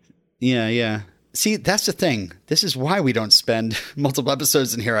 Okay. Yeah. See, that's the thing. This is why we don't spend multiple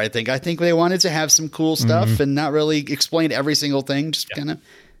episodes in here, I think. I think they wanted to have some cool stuff and not really explain every single thing. Just kind of,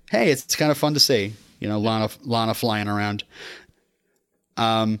 hey, it's kind of fun to see, you know, Lana flying around.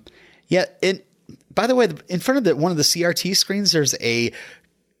 Yeah. By the way, in front of one of the CRT screens, there's a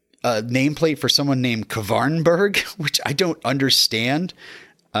nameplate for someone named Kvarnberg, which I don't understand.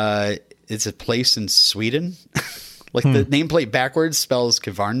 It's a place in Sweden. Like the nameplate backwards spells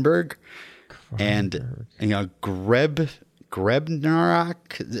Kvarnberg. And you know, Grebnarak.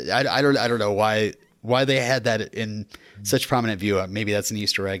 I don't know why they had that in such prominent view. Maybe that's an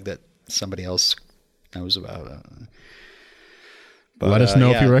Easter egg that somebody else knows about. But, let us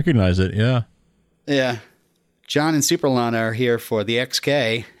know if you recognize it. Yeah. Yeah. John and Super Lana are here for the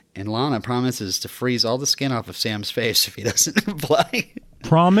XK, and Lana promises to freeze all the skin off of Sam's face if he doesn't comply.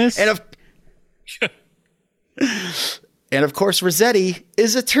 Promise? And of course, Rossetti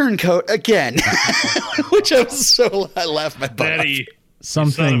is a turncoat again, which I laughed my butt off.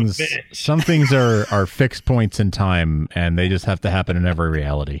 Some things are fixed points in time, and they just have to happen in every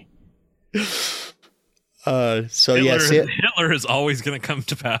reality. Hitler is always going to come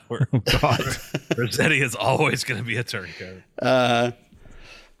to power. Oh, God. Rossetti is always going to be a turncoat.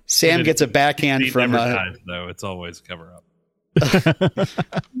 Sam gets a backhand from. Though it's always cover up.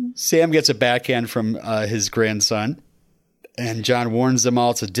 Sam gets a backhand from his grandson, and John warns them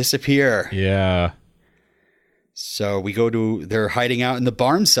all to disappear. Yeah. So we go to, they're hiding out in the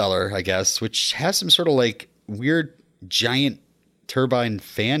barn cellar, I guess, which has some sort of like weird giant turbine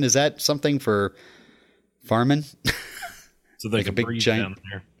fan. Is that something for farming? So they like can a big breathe giant, down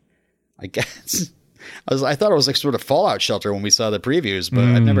there. I guess. I thought it was like sort of fallout shelter when we saw the previews, but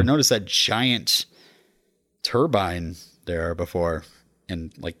I've never noticed that giant turbine there before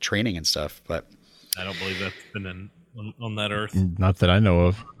in like training and stuff. But I don't believe that's been on that Earth. Not that I know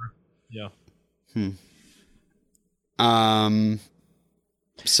of. Yeah.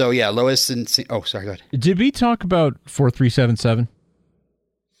 So yeah, Lois and sorry, go ahead. Did we talk about 4377?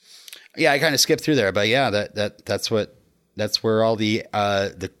 Yeah, I kind of skipped through there, but yeah, that's where all the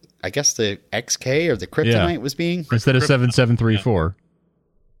I guess the XK or the kryptonite was being instead of 7734.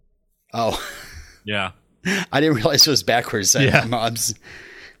 Oh, yeah. I didn't realize it was backwards. Yeah. That's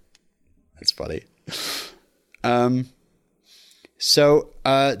funny. So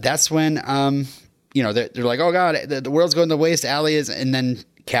that's when they're like, oh God, the world's going to waste. Allie is, and then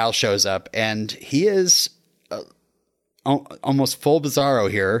Cal shows up, and he is almost full Bizarro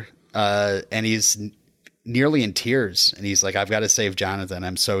here, and he's nearly in tears, and he's like, I've got to save Jonathan.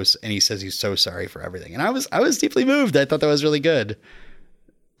 And he says he's so sorry for everything, and I was deeply moved. I thought that was really good.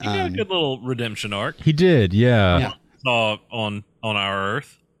 He got a good little redemption arc. He did, yeah. On our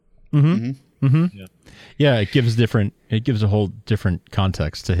Earth. Mm-hmm. Mm-hmm. Yeah, it gives a whole different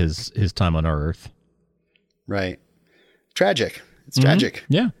context to his time on our Earth. Right. Tragic. It's tragic.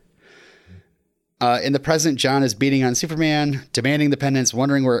 Yeah. In the present, John is beating on Superman, demanding the pendants,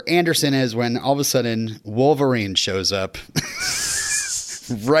 wondering where Anderson is, when all of a sudden Wolverine shows up,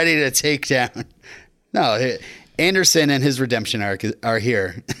 ready to take down. No, Anderson and his redemption arc are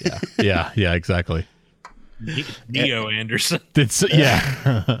here. Yeah, exactly. Neo Anderson. Did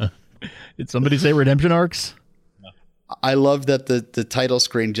somebody say redemption arcs? I love that the title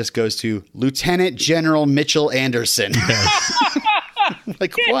screen just goes to Lieutenant General Mitchell Anderson. Yes.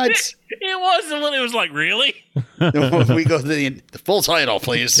 Like, what? It was like, really? We go to the full title,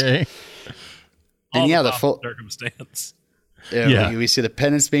 please. Okay. And the full circumstance. Yeah. We see the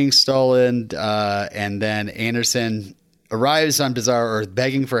pendants being stolen, and then Anderson arrives on Bizarro Earth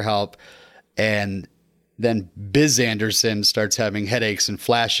begging for help, and then Biz Anderson starts having headaches and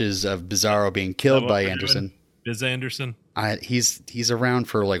flashes of Bizarro being killed by Anderson. Doing? Biz Anderson? He's around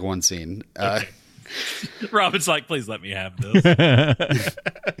for like one scene. Okay. Robin's like, please let me have this.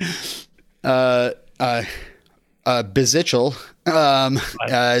 Bizichel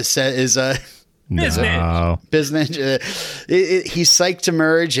is No. business. He's psyched to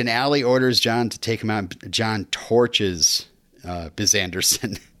merge, and Allie orders John to take him out. John torches Biz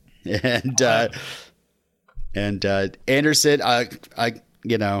Anderson, and Anderson.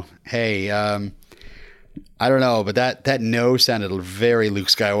 Hey, I don't know, but that no sounded very Luke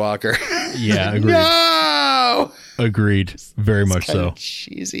Skywalker. Yeah, agreed. No, Agreed. Very much so.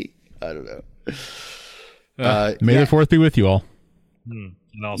 Cheesy. I don't know. May the 4th be with you all. And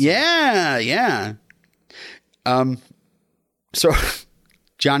also, Yeah. So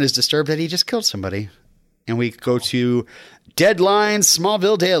John is disturbed that he just killed somebody. And we go to Deadline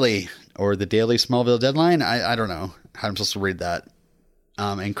Smallville Daily, or the Daily Smallville Deadline. I don't know how I'm supposed to read that.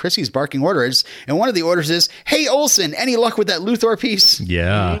 And Chrissy's barking orders. And one of the orders is, hey, Olsen, any luck with that Luthor piece?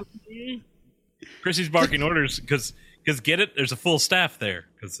 Yeah. Chrissy's barking orders because get it? There's a full staff there.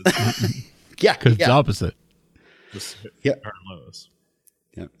 Because Yeah. Because it's opposite. Yeah. her and Lois.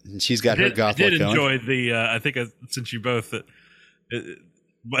 Yeah. And she's got her goth I look did going. enjoy the. I think since you both,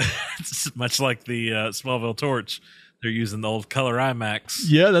 but much like the Smallville Torch, they're using the old color IMAX.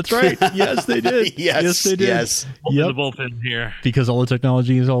 Yeah, that's right. Yes, they did. Yes, they did. yes. Yep. The bullpen here. Because all the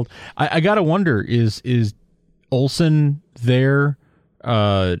technology is old. I gotta wonder, is Olsen there?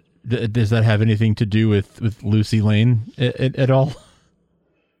 Does that have anything to do with Lucy Lane at all?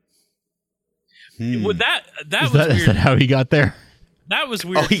 Well, that was Is weird. that how he got there? That was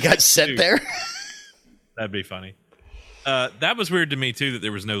weird. Oh, he got sent too. there? That'd be funny. That was weird to me too that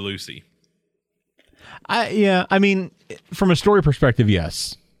there was no Lucy. I mean, from a story perspective,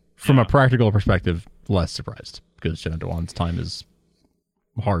 yes. From a practical perspective, less surprised because Jenna Dewan's time is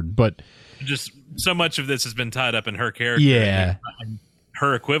hard. But Just so much of this has been tied up in her character. yeah, And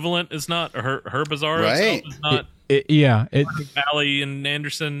her equivalent is not, or her Bizarro Right. itself is not it Allie and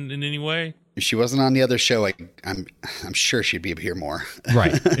Anderson in any way. If she wasn't on the other show, I'm sure she'd be here more.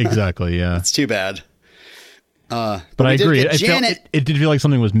 right, exactly, yeah. It's too bad. But we I did agree. get It did feel like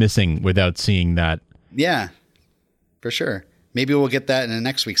something was missing without seeing that. Yeah, for sure. Maybe we'll get that in the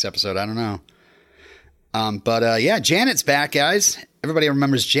next week's episode. I don't know. But yeah, Janet's back, guys. Everybody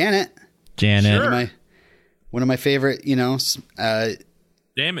remembers Janet. Janet, Sure. One of my favorite,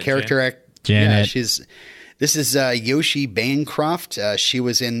 Damn it, character. Janet. Yeah, this is Yoshi Bancroft. She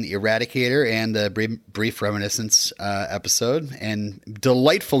was in Eradicator and the Brief Reminiscence episode, and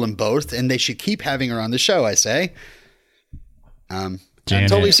delightful in both. And they should keep having her on the show, I say. I'm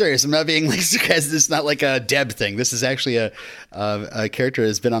totally serious. I'm not being like, guys, this is not like a Deb thing. This is actually a character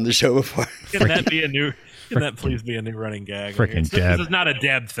that's been on the show before. Can that be a new? Can that please be a new running gag? Frickin' Deb. This is not a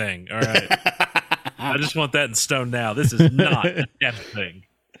Deb thing. All right. I just want that in stone now. This is not a Deb thing.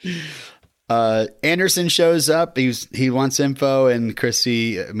 Anderson shows up. He wants info, and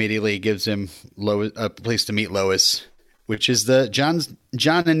Chrissy immediately gives him a place to meet Lois, which is the John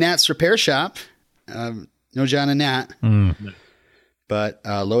and Nat's repair shop. No John and Nat. But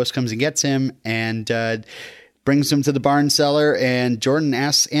Lois comes and gets him and brings him to the barn cellar, and Jordan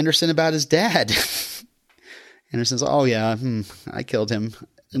asks Anderson about his dad. Anderson says, oh, yeah, I killed him.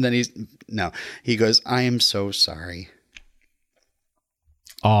 And then he goes, I am so sorry.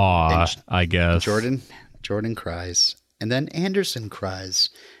 Aw, I guess. Jordan cries. And then Anderson cries.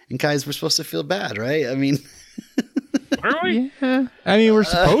 And guys, we're supposed to feel bad, right? I mean, Are we? Yeah. I mean, we're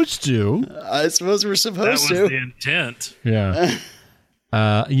supposed to. I suppose we're That supposed was to. the intent. Yeah.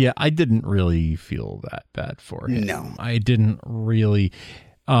 Yeah, I didn't really feel that bad for him. No. I didn't really.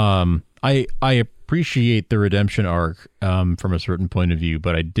 I appreciate the redemption arc from a certain point of view,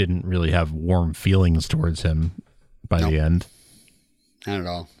 but I didn't really have warm feelings towards him by the end. Not at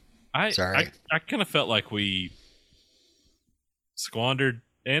all. Sorry. I kind of felt like we squandered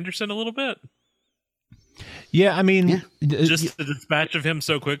Anderson a little bit. Yeah, I mean, Just the dispatch of him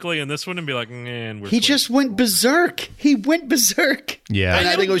so quickly in this one and be like, man, He just went berserk. He went berserk. Yeah. And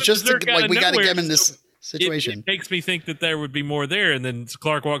I think it was just Berserk out of we got to nowhere, get him in this so situation. It makes me think that there would be more there, and then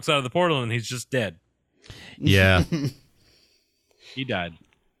Clark walks out of the portal and he's just dead. yeah. He died.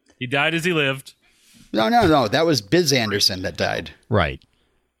 He died as he lived. No. That was Biz Anderson that died. Right.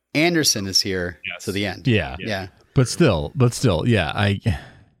 Anderson is here to the end. Yeah. Yeah. But still, yeah. I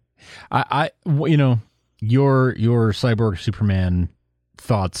your Cyborg Superman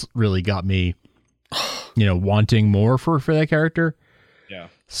thoughts really got me wanting more for that character. Yeah.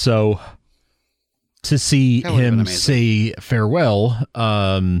 So to see him say farewell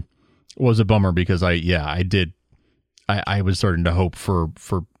was a bummer because I was starting to hope for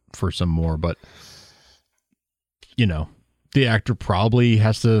some more, but the actor probably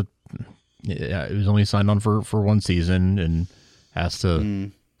has to. It was only signed on for one season and has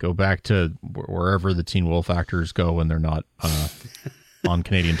to go back to wherever the Teen Wolf actors go when they're not on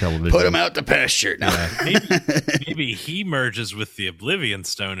Canadian television. Put him out to pasture. No. Maybe he merges with the Oblivion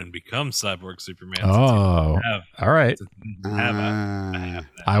Stone and becomes Cyborg Superman. Oh, all right.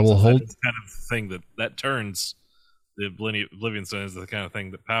 I will hold. It's kind of thing that turns the Oblivion Stone is the kind of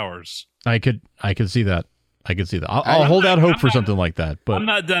thing that powers. I could see that. I'll hold out hope for something like that. But I'm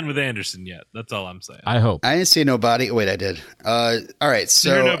not done with Anderson yet. That's all I'm saying. I hope. I didn't see nobody. Wait, I did. All right.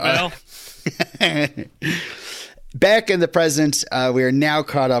 So back in the present, we are now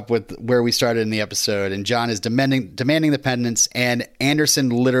caught up with where we started in the episode, and John is demanding the pendants, and Anderson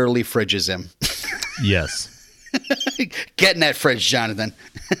literally fridges him. Yes. Get in that fridge, Jonathan.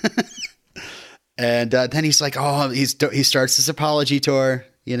 And then he's like, he starts this apology tour.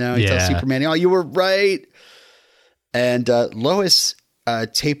 He tells Superman, "Oh, you were right." And Lois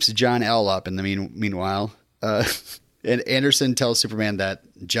tapes John L. up in the meanwhile. And Anderson tells Superman that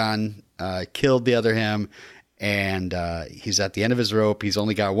John killed the other him, and he's at the end of his rope. He's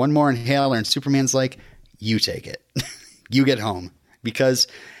only got one more inhaler, and Superman's like, "You take it. You get home." Because,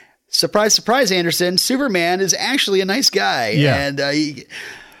 surprise, surprise, Anderson, Superman is actually a nice guy. Yeah.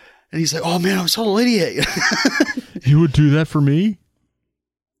 And he's like, "Oh, man, I'm a total idiot." You would do that for me?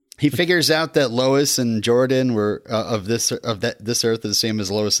 He figures out that Lois and Jordan were this Earth is the same as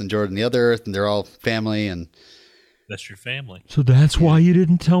Lois and Jordan, the other Earth, and they're all family. And that's your family. So that's why you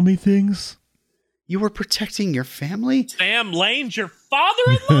didn't tell me things? You were protecting your family? Sam Lane's your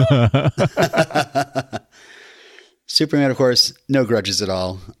father-in-law? Superman, of course, no grudges at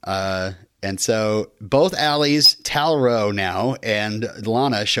all. And so both Allie's, Tal-Rho now, and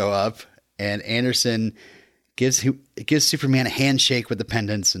Lana show up, and Anderson gives Superman a handshake with the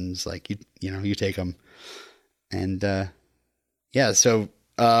pendants, and is like, you take them. And so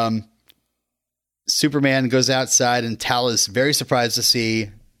Superman goes outside, and Tal is very surprised to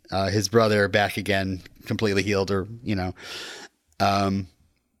see his brother back again, completely healed,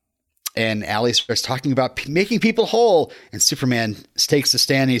 and Allie starts talking about making people whole, and Superman takes the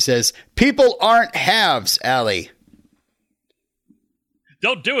stand and he says, "People aren't halves, Allie."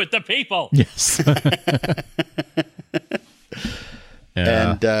 Don't do it to people. Yes.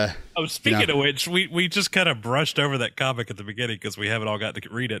 And speaking of which, we just kind of brushed over that comic at the beginning because we haven't all got to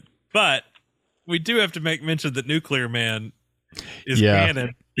read it. But we do have to make mention that Nuclear Man is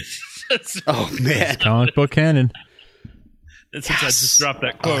canon. Oh man, comic book canon. And since I just dropped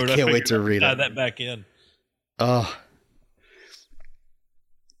that quote, I can't wait to read it. That back in. Oh.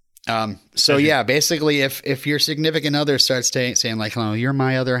 So yeah, basically if your significant other starts saying like, "Oh, you're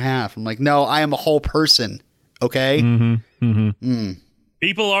my other half," I'm like, "No, I am a whole person." Okay. Mm-hmm. Mm-hmm. Mm.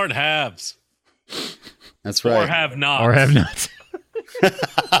 People aren't halves. That's right. Or have not.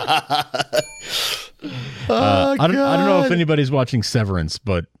 I don't know if anybody's watching Severance,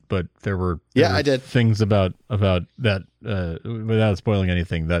 but there were I did things about that without spoiling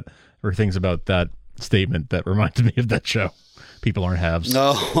anything, that were things about that statement that reminded me of that show. People aren't halves.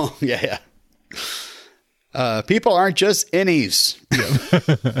 No, yeah. People aren't just innies.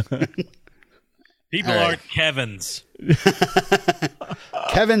 People aren't Kevins.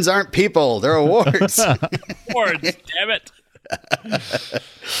 Kevins aren't people. They're awards. Awards, damn it.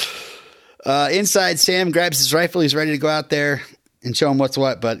 Inside, Sam grabs his rifle. He's ready to go out there and show him what's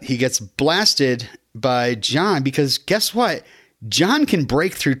what, but he gets blasted by John because guess what? John can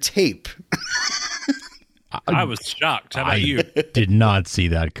break through tape. I was shocked. How about you? Did not see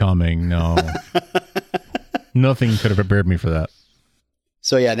that coming. No. Nothing could have prepared me for that.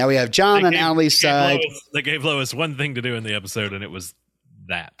 So yeah, now we have John on Allie's side. They gave Lois one thing to do in the episode, and it was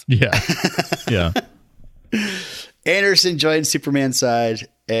that. Yeah. Yeah. Anderson joins Superman's side,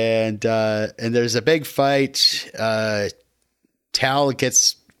 and there's a big fight. Tal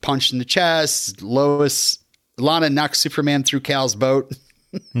gets punched in the chest. Lana knocks Superman through Cal's boat.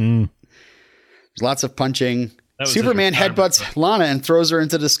 There's lots of punching. Superman headbutts Lana and throws her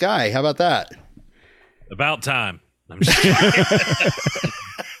into the sky. How about that? About time. I'm just that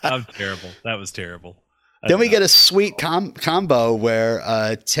was terrible. That was terrible. Then we get a sweet combo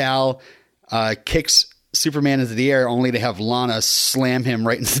where Tal kicks Superman into the air, only to have Lana slam him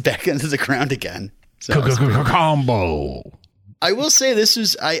right into the back into the ground again. So combo. I will say this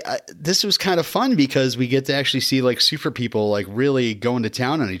was kind of fun because we get to actually see like super people like really going to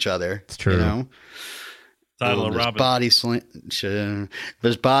town on each other. It's true. You know? Title of Robin.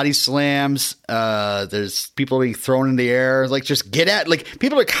 There's body slams. There's people being thrown in the air. Like just get at. Like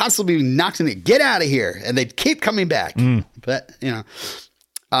people are constantly being knocked in the get out of here, and they keep coming back. But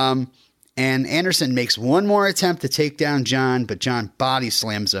and Anderson makes one more attempt to take down John, but John body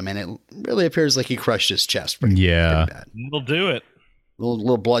slams him, and it really appears like he crushed his chest. Pretty bad. We'll do it.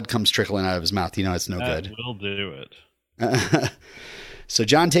 Little blood comes trickling out of his mouth. You know it's no That good. We'll do it. So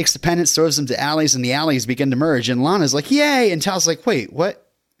John takes the pendants, throws them to alleys, and the alleys begin to merge. And Lana's like, "Yay!" And Tal's like, "Wait,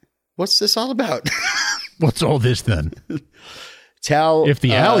 what? What's this all about?" What's all this then? Tal, If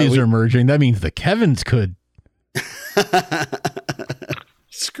the alleys are merging, that means the Kevins could.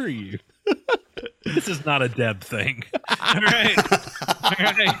 Screw you. This is not a Deb thing. All right.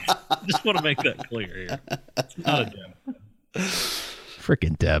 Just want to make that clear here. It's not a Deb.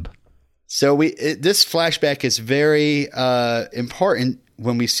 Frickin' Deb. So this flashback is very important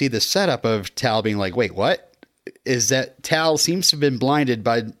when we see the setup of Tal being like, "Wait, what?" Is that Tal seems to have been blinded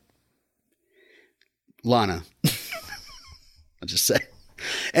by Lana. I'll just say.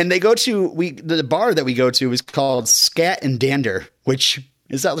 And they go to the bar that we go to is called Scat and Dander, which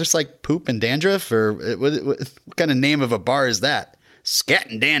is that just like poop and dandruff, or what kind of name of a bar is that? Scat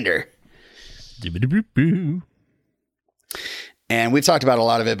and Dander. And we've talked about a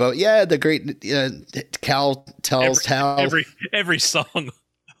lot of it, but yeah, the great Cal tells Tal. Every song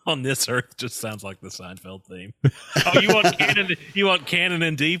on this earth just sounds like the Seinfeld theme. Oh, you want Canon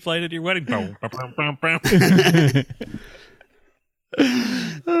and D played at your wedding?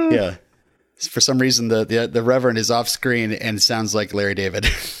 Yeah. For some reason, the Reverend is off screen and sounds like Larry David.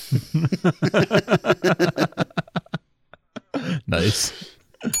 Nice.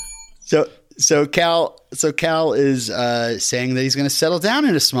 So Cal is saying that he's going to settle down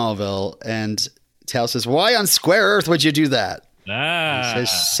into Smallville, and Tal says, "Why on square Earth would you do that?" He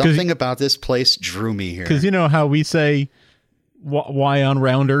says something about this place drew me here. Because you know how we say, "Why on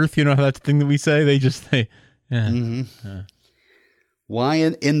round Earth?" You know how that's the thing that we say. They just say, "Why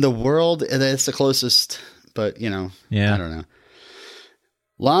in the world?" That's the closest, but I don't know.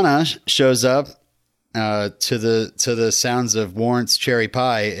 Lana shows up. To the sounds of Warrant's Cherry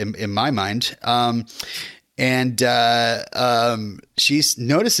Pie in my mind. She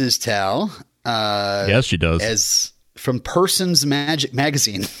notices Tal. Yes, she does. As from Person's Magic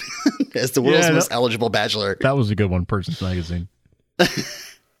Magazine as the world's most eligible bachelor. That was a good one, Person's Magazine.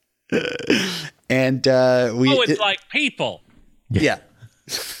 And it's like People. Yeah.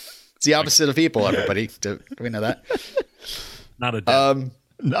 It's the opposite of People, everybody. Do we know that? Not a dead.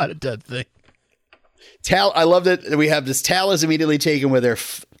 Not a dead thing. Tal, I love that we have this. Tal is immediately taken with her.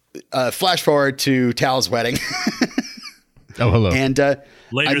 Flash forward to Tal's wedding. Oh, hello. And I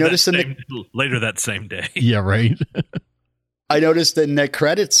noticed later that same day. Yeah, right. I noticed that in the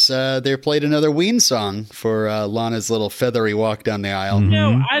credits, they played another Ween song for Lana's little feathery walk down the aisle. Mm-hmm.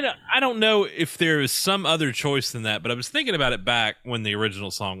 No, I don't know if there is some other choice than that, but I was thinking about it back when the original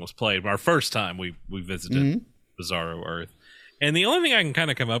song was played. Our first time we visited Bizarro Earth. And the only thing I can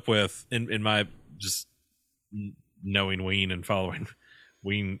kind of come up with in my just knowing Ween and following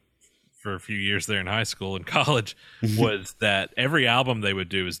Ween for a few years there in high school and college was that every album they would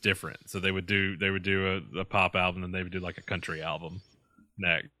do is different. So they would do a pop album, and they would do like a country album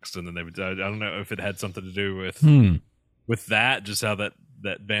next, and then they would. I don't know if it had something to do with that, just how that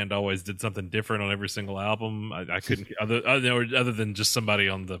band always did something different on every single album. I couldn't other than just somebody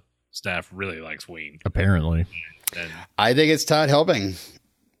on the staff really likes Ween. Apparently, and I think it's Todd Helbing.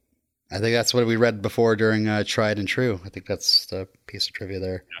 I think that's what we read before during Tried and True. I think that's the piece of trivia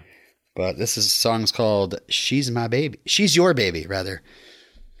there. Yeah. But this song's called "She's My Baby." She's Your Baby, rather.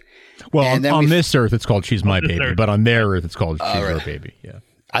 Well, on this earth, it's called "She's My Baby," but on their earth, it's called "She's Your Baby." Yeah,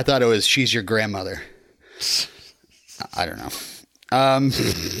 I thought it was "She's Your Grandmother." I don't know.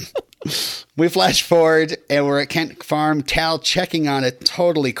 We flash forward, and we're at Kent Farm. Tal checking on a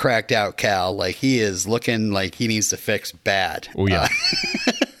totally cracked out Cal, like he is looking like he needs to fix bad. Oh yeah.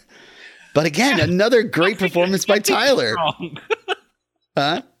 But again, another great performance by Tyler.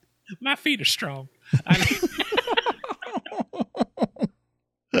 Huh? My feet are strong.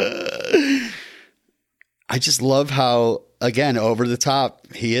 I just love how, again, over the top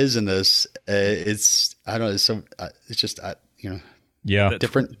he is in this. It's just yeah,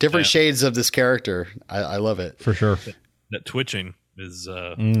 different shades of this character. I love it for sure. That twitching is.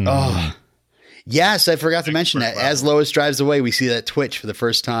 Oh, yes, I forgot to mention that. As Lois drives away, we see that twitch for the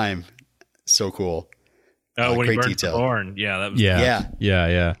first time. So cool. Oh, when he burns the barn. Yeah, that was yeah.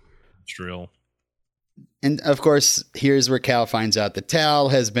 It's real. And of course, here's where Cal finds out that Tal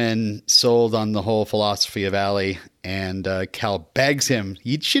has been sold on the whole philosophy of Allie, and Cal begs him,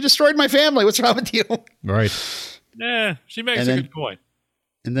 "She destroyed my family. What's wrong with you?" Right. Yeah, she makes a good point.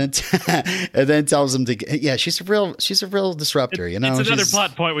 And then tells him to, she's a real disruptor. You know, it's another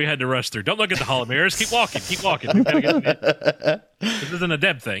plot point we had to rush through. Don't look at the hall of mirrors. Keep walking. Keep walking. We gotta get to the end. This isn't a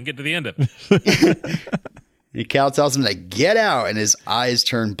Deb thing. Get to the end of it. Cal tells him to get out, and his eyes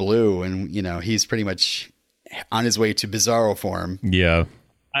turn blue, and he's pretty much on his way to Bizarro form. Yeah,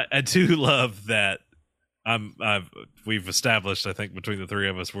 I do love that. We've established, I think, between the three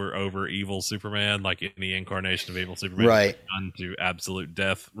of us, we're over evil Superman, like any incarnation of evil Superman, right? Gone to absolute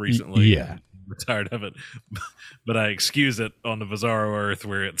death recently. Yeah, we're tired of it, but I excuse it on the Bizarro Earth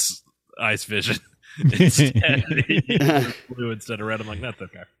where it's Ice Vision instead, blue instead of red. I'm like, that's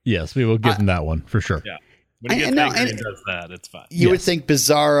okay. Yes, we will give him that one for sure. Yeah. When he gets angry and does that, it's fine. You would think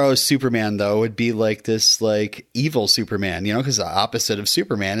Bizarro Superman, though, would be like this, like evil Superman, because the opposite of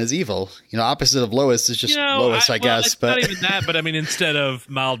Superman is evil. Opposite of Lois is just Lois, I guess. It's but not even that. But I mean, instead of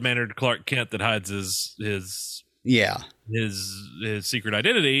mild-mannered Clark Kent that hides his secret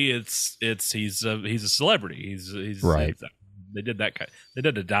identity, it's he's a celebrity. He's right. They did that. They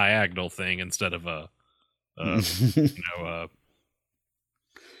did a diagonal thing instead of a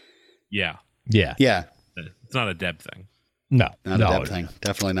yeah. It's not a Deb thing. No, not a Deb thing.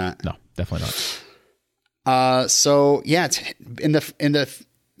 Definitely not. No, definitely not. So yeah, in the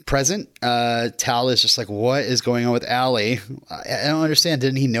present, Tal is just like, what is going on with Allie? I don't understand.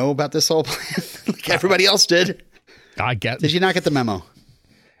 Didn't he know about this whole plan like everybody else did? I get. Did you not get the memo?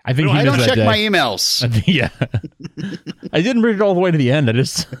 I think I don't check my emails. Yeah, I didn't read it all the way to the end. I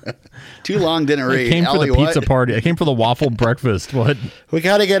just too long didn't read. I came for the pizza party. I came for the waffle breakfast. What? We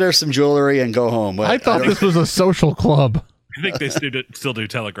got to get her some jewelry and go home. I thought this was a social club. I think they still do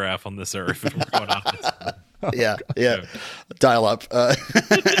telegraph on this earth. What's going on? Yeah. Dial up.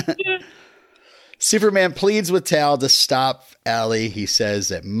 Superman pleads with Tal to stop Allie. He says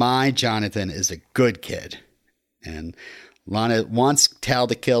that my Jonathan is a good kid, and Lana wants Tal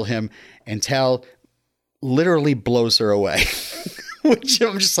to kill him, and Tal literally blows her away. Which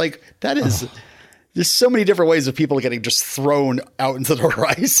I'm just like, that is. There's so many different ways of people getting just thrown out into the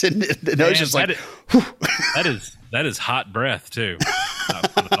horizon. And I was just like, that is hot breath too.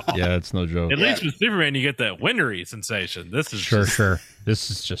 Yeah, it's no joke. At least with Superman, you get that wintry sensation. This is sure. This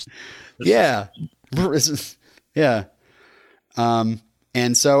is just yeah.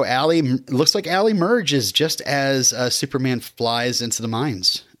 And so looks like Allie merges just as Superman flies into the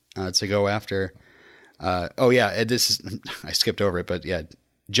mines to go after. I skipped over it, but yeah,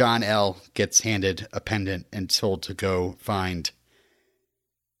 John L. gets handed a pendant and told to go find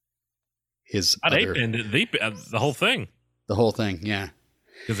his the whole thing. The whole thing, yeah.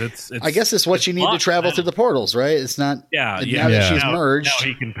 Because it's I guess it's what you need to travel through the portals, right? It's not. Yeah. Now that she's merged, now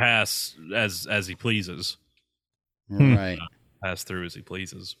he can pass as he pleases. Right. Pass through as he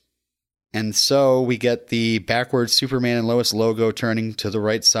pleases. And so we get the backwards Superman and Lois logo turning to the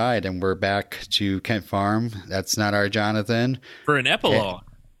right side, and we're back to Kent Farm. That's not our Jonathan. For an epilogue.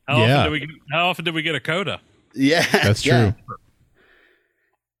 How often did we get a coda? Yeah. That's true.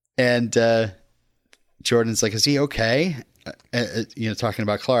 And Jordan's like, is he okay? Talking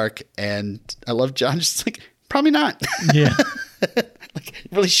about Clark. And I love John just like, probably not. Yeah. Like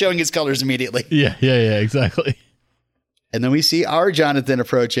really showing his colors immediately. Yeah, exactly. And then we see our Jonathan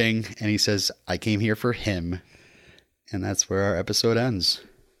approaching, and he says, I came here for him. And that's where our episode ends.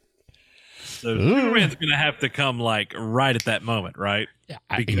 So Superman's going to have to come like right at that moment, right?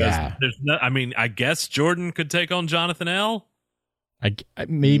 Because there's no, I guess Jordan could take on Jonathan L.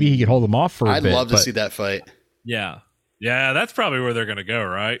 Maybe he could hold him off for a bit. I'd love to see that fight. Yeah. Yeah, that's probably where they're going to go,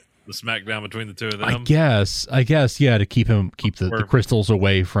 right? The smackdown between the two of them. I guess, yeah, to keep the crystals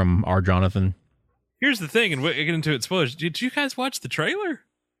away from our Jonathan. Here's the thing, and we'll get into it. Spoilers. Did you guys watch the trailer?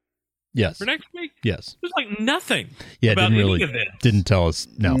 Yes. For next week? Yes. There's like nothing. Yeah, about any of it. Didn't tell us.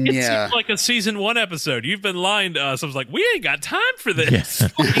 No. It seemed like a season 1 episode. You've been lying to us. I was like, we ain't got time for this.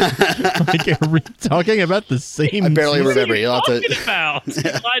 Like, are we talking about the same? I barely remember. What are you talking about? You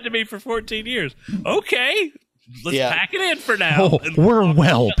lied to me for 14 years. Okay. Let's pack it in for now. We're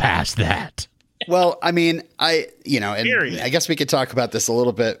well past that. Well, I mean, I guess we could talk about this a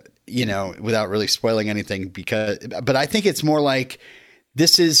little bit, without really spoiling anything but I think it's more like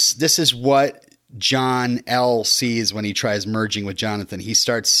this is what John L. sees when he tries merging with Jonathan. He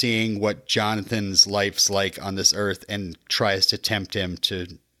starts seeing what Jonathan's life's like on this earth and tries to tempt him to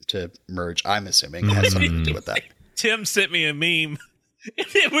merge. I'm assuming it has something to do with that. Tim sent me a meme.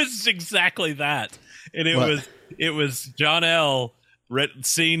 It was exactly that. And it was John L.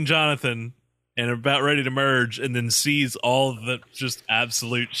 seeing Jonathan and about ready to merge, and then sees all the just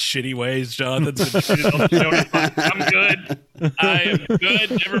absolute shitty ways Jonathan's been treated on the show. He's like, I'm good. I am good.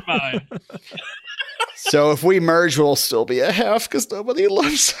 Never mind. So if we merge, we'll still be a half because nobody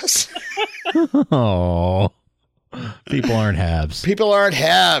loves us. Oh, people aren't halves. People aren't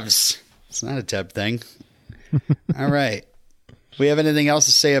halves. It's not a Deb thing. All right. We have anything else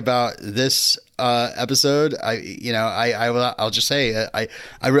to say about this episode? I'll just say I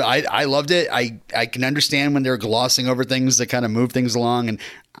loved it. I can understand when they're glossing over things that kind of move things along, and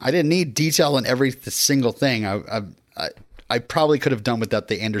I didn't need detail on every single thing. I probably could have done without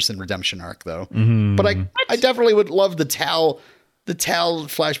the Anderson redemption arc, though. Mm-hmm. But I definitely would love the Tal. The Tal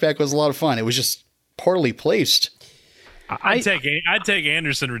flashback was a lot of fun. It was just poorly placed. I'd take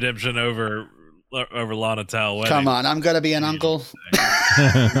Anderson redemption over Lana Tal wedding. Come on, I'm gonna be an uncle.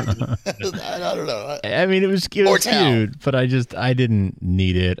 I don't know. I mean, it was cute, but I didn't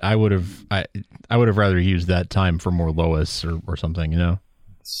need it. I would have rather used that time for more Lois or something, you know?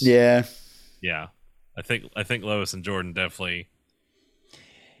 Yeah. I think Lois and Jordan definitely.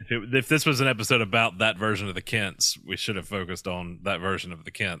 If this was an episode about that version of the Kents, we should have focused on that version of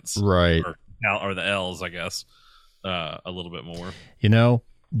the Kents, right? Or the L's, I guess, a little bit more. You know,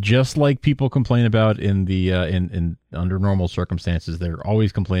 just like people complain about in the in under normal circumstances, they're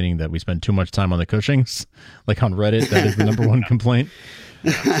always complaining that we spend too much time on the Cushings. Like on Reddit, that is the number one complaint.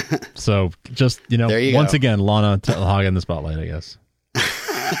 So just once again, Lana hogging the spotlight, I guess.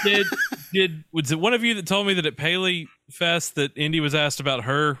 Was it one of you that told me that at Paley Fest that Indy was asked about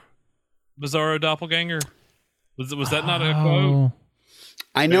her Bizarro doppelganger? Was that not a quote?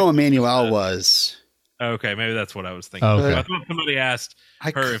 I know Emmanuel was. Okay, maybe that's what I was thinking. Okay. I thought somebody asked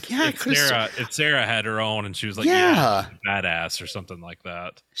her if Sarah had her own, and she was like, "Yeah, badass" or something like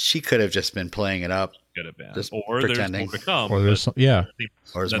that. She could have just been playing it up. Could have been, just or pretending. There's more to come. Or there's or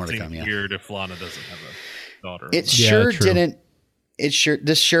there's more to come. Yeah. Weird if Lana doesn't have a daughter. This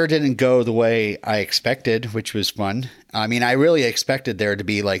sure didn't go the way I expected, which was fun. I mean, I really expected there to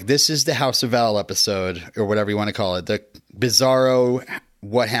be like, this is the House of L episode, or whatever you want to call it, the Bizarro,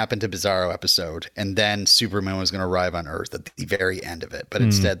 what happened to Bizarro episode, and then Superman was going to arrive on Earth at the very end of it. But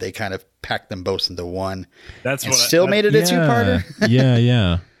instead, they kind of packed them both into one. Made it a two-parter.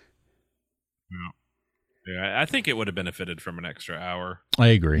 Yeah. I think it would have benefited from an extra hour. I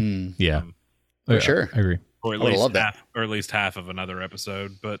agree. Yeah, for sure. I agree. Or at least half of another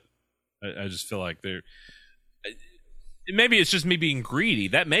episode, but I just feel like maybe it's just me being greedy.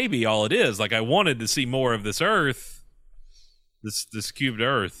 That may be all it is. Like I wanted to see more of this Earth, this cubed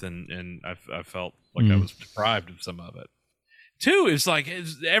Earth, and I felt like I was deprived of some of it. Two is like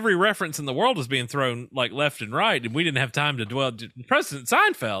every reference in the world is being thrown like left and right, and we didn't have time to dwell. President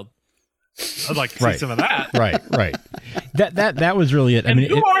Seinfeld. I'd like to see some of that. Right. That was really it. And I mean,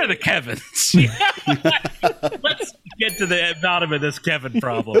 who are the Kevins? Let's get to the bottom of this Kevin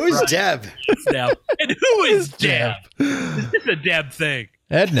problem. Who's Deb? And who is Deb? Is this a Deb thing?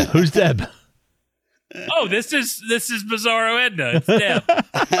 Edna. Who's Deb? Oh, this is Bizarro Edna. It's Deb.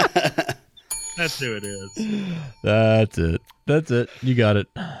 That's who it is. That's it. You got it.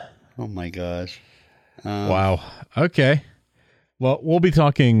 Oh my gosh. Wow. Okay. Well, we'll be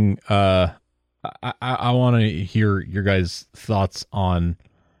talking. I want to hear your guys' thoughts on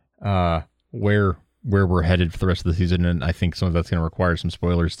where we're headed for the rest of the season, and I think some of that's going to require some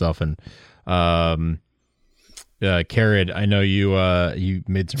spoiler stuff. And Carrot, I know you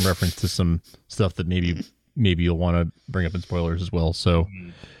made some reference to some stuff that maybe you'll want to bring up in spoilers as well. So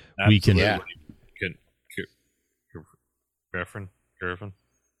we can. Yeah. Griffin.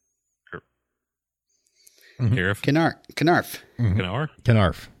 Knarf.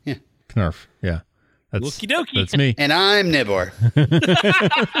 Knarf. Yeah. Knarf. Yeah. Okie dokie. That's me. And I'm Nibor.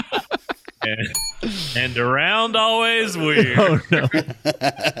 and around always weird. Oh no.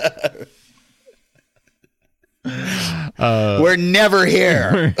 We're never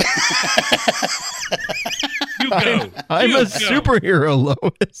here. You go. I'm a superhero,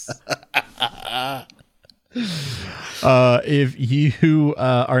 Lois. If you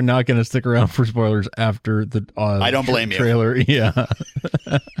are not going to stick around for spoilers after the I don't blame trailer, yeah.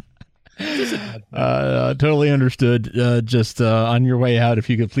 Totally understood. Just on your way out, if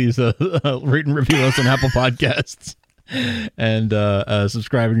you could please rate and review us on Apple Podcasts and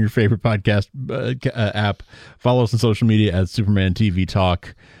subscribe in your favorite podcast app. Follow us on social media at Superman TV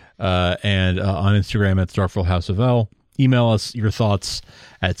Talk and on Instagram at Starful House of L. Email us your thoughts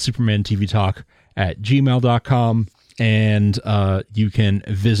at supermantvtalk@gmail.com. And you can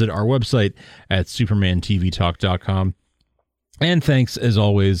visit our website at supermantvtalk.com. And thanks, as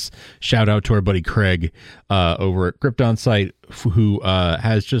always, shout out to our buddy Craig over at Krypton Site, who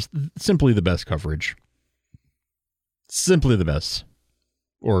has just simply the best coverage. Simply the best.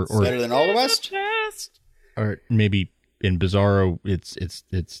 Or better than all of us? Or maybe in Bizarro,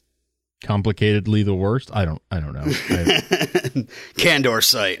 it's complicatedly the worst. I don't know. Candor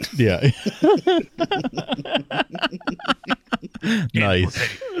Site. Yeah.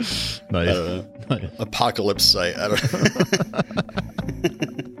 Nice. Apocalypse Site. I don't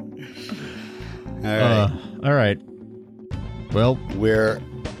know. All right. Well, we're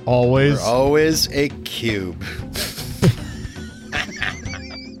always a cube.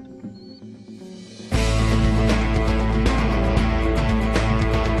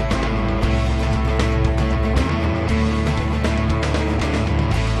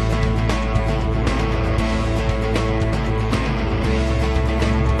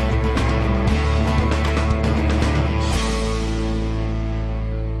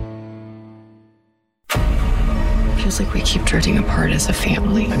 Feels like we keep drifting apart as a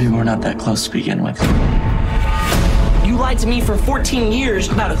family. Maybe we're not that close to begin with. You lied to me for 14 years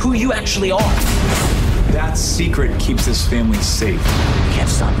about who you actually are. That secret keeps this family safe. We can't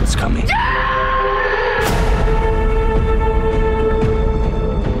stop what's coming.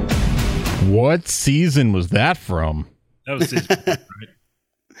 What season was that from? That was season 1, right?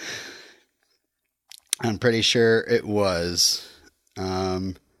 I'm pretty sure it was.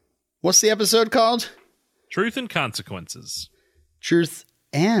 What's the episode called? Truth and Consequences. Truth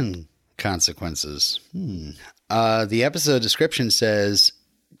and Consequences. The episode description says,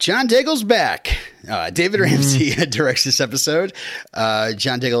 John Diggle's back. David Ramsey directs this episode.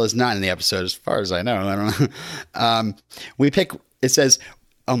 John Diggle is not in the episode as far as I know. I don't know. It says,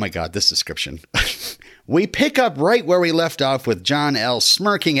 oh my God, this description. We pick up right where we left off with John L.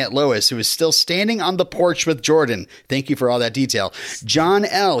 smirking at Lois, who is still standing on the porch with Jordan. Thank you for all that detail. John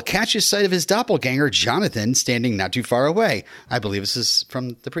L. catches sight of his doppelganger, Jonathan, standing not too far away. I believe this is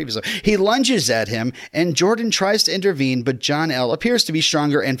from the previous one. He lunges at him, and Jordan tries to intervene, but John L. appears to be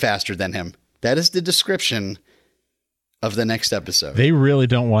stronger and faster than him. That is the description of the next episode. They really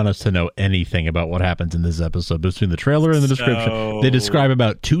don't want us to know anything about what happens in this episode. Between the trailer and the description, they describe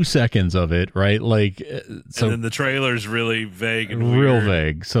about 2 seconds of it, right? Like, so and then the trailer's really vague and real weird.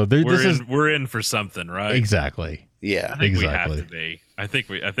 vague. So we're in for something, right? Exactly. Yeah, I think exactly. we have to be. I think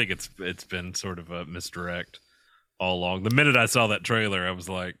it's been sort of a misdirect all along. The minute I saw that trailer, I was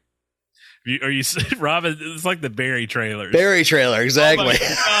like, "Are you Robin?" It's like the Barry trailers. Barry trailer, exactly. Oh my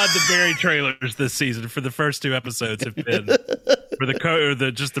God, the Barry trailers this season for the first 2 episodes have been for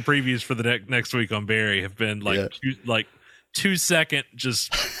just the previews for the next week on Barry have been like 2 second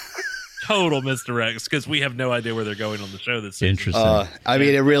just total misdirects because we have no idea where they're going on the show this season. Interesting. I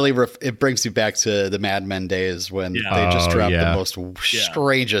mean, it really it brings you back to the Mad Men days when they just dropped the most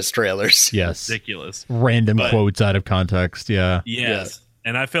strangest trailers. Yes, ridiculous, random quotes out of context. Yeah. Yes.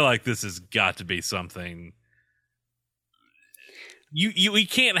 And I feel like this has got to be something. We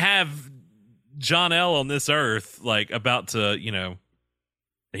can't have John L. on this earth like about to,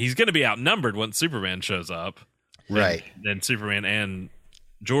 he's going to be outnumbered once Superman shows up, right? Then Superman and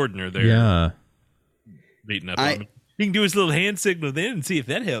Jordan are there, beating up on him. He can do his little hand signal then and see if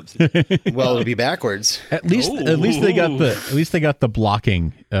that helps. Well, it'll be backwards. At least they got the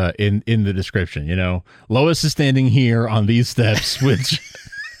blocking in the description. Lois is standing here on these steps, which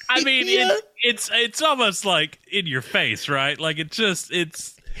I mean, it's almost like in your face, right? Like it's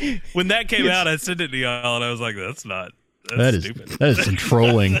when that came out, I sent it to y'all, and I was like, that's stupid. That is some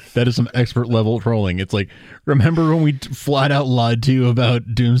trolling. That is some expert level trolling. It's like, remember when we flat out lied to you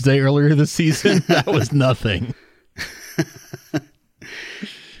about Doomsday earlier this season? That was nothing.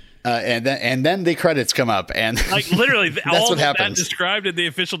 And then the credits come up, and like literally, that's all what that happens. Described in the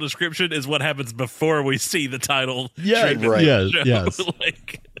official description is what happens before we see the title. Yeah, right. Yes.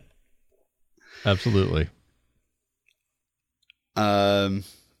 Like, absolutely.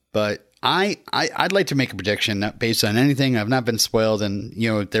 But I'd like to make a prediction not based on anything. I've not been spoiled, and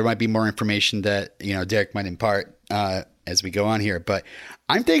there might be more information that Derek might impart as we go on here. But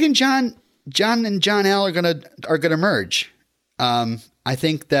I'm thinking John and John L are gonna merge. I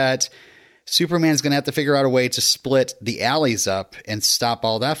think that Superman's gonna have to figure out a way to split the alleys up and stop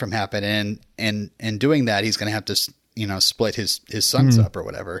all that from happening. And doing that, he's gonna have to split his sons up or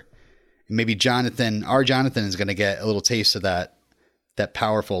whatever. And maybe our Jonathan is gonna get a little taste of that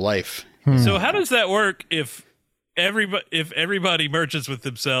powerful life. So how does that work if everybody merges with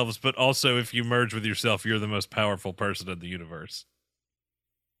themselves, but also if you merge with yourself, you're the most powerful person in the universe?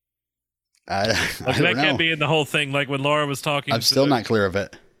 I don't that know. can't be in the whole thing. Like when Laura was talking, I'm still not clear of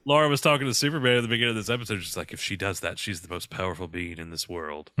it. Laura was talking to Superman at the beginning of this episode. She's like, if she does that, she's the most powerful being in this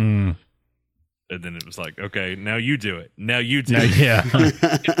world. Mm. And then it was like, okay, now you do it. Now you do it. Yeah.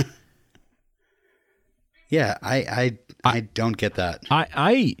 Yeah, I don't get that.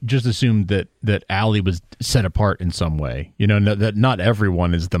 I just assumed that Allie was set apart in some way. You know, that not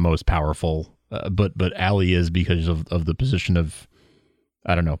everyone is the most powerful, but Allie is because of the position of,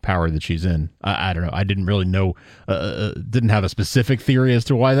 I don't know, power that she's in. I don't know. I didn't really know, didn't have a specific theory as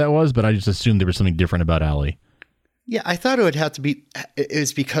to why that was, but I just assumed there was something different about Allie. Yeah, I thought it would have to be, it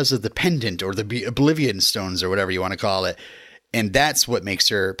was because of the pendant or the Oblivion stones or whatever you want to call it. And that's what makes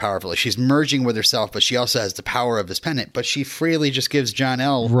her powerful. Like, she's merging with herself, but she also has the power of this pendant. But she freely just gives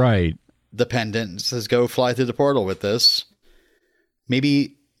Jor-El the pendant and says, go fly through the portal with this.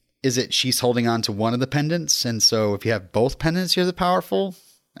 Maybe, is it she's holding on to one of the pendants? And so if you have both pendants, you're the powerful?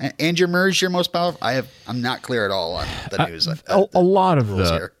 And you're merged, you're most powerful? I'm not clear at all on the news. A lot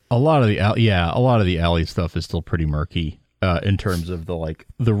of the Allie stuff is still pretty murky in terms of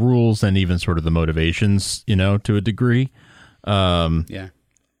the rules and even sort of the motivations, to a degree. A lot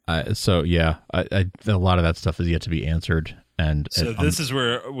of that stuff is yet to be answered. And this is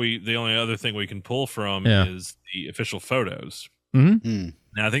where the only other thing we can pull from is the official photos. Mm-hmm.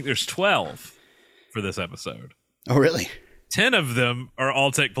 Now I think there's 12 for this episode. Oh, really? 10 of them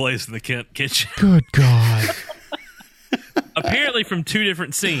all take place in the Kent kitchen. Good God. Apparently from 2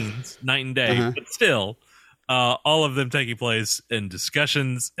 different scenes, night and day, but still, all of them taking place in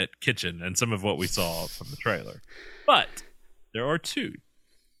discussions at kitchen, and some of what we saw from the trailer. But there are 2.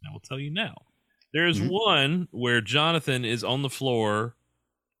 I will tell you now. There is one where Jonathan is on the floor.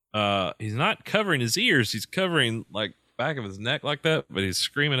 He's not covering his ears. He's covering back of his neck like that, but he's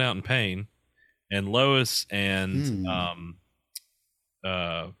screaming out in pain. And Lois and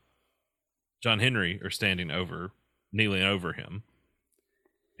John Henry are kneeling over him.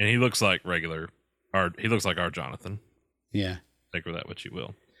 And he looks like our Jonathan. Yeah. Take with that what you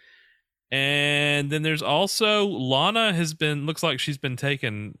will. And then there's also Lana looks like she's been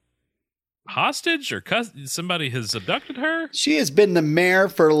taken hostage or somebody has abducted her. She has been the mayor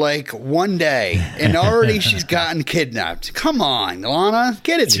for 1 day and already she's gotten kidnapped. Come on, Lana,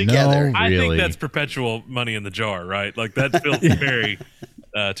 get it together. I think that's perpetual money in the jar, right? That feels very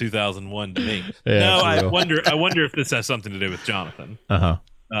 2001 to me. Yeah, no, I wonder if this has something to do with Jonathan.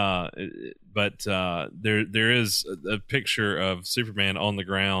 But there is a picture of Superman on the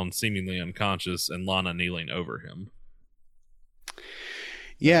ground, seemingly unconscious, and Lana kneeling over him.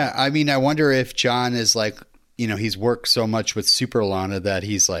 Yeah, I mean, I wonder if John is he's worked so much with Super Lana that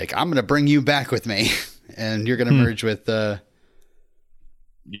he's like, I'm going to bring you back with me, and you're going to merge with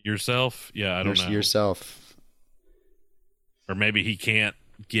yourself. Yeah, I don't know. Yourself. Or maybe he can't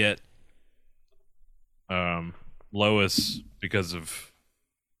get Lois because of,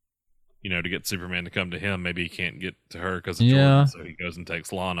 to get Superman to come to him. Maybe he can't get to her because of Jordan, so he goes and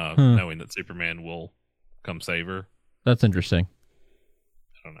takes Lana, knowing that Superman will come save her. That's interesting.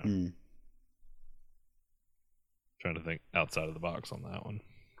 I don't know. Trying to think outside of the box on that one.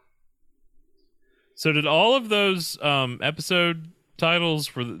 So did all of those episode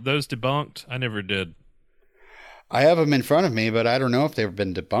titles, were those debunked? I never did. I have them in front of me, but I don't know if they've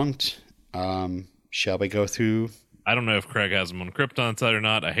been debunked. Shall we go through? I don't know if Craig has them on Krypton side or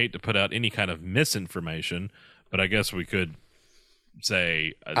not. I hate to put out any kind of misinformation, but I guess we could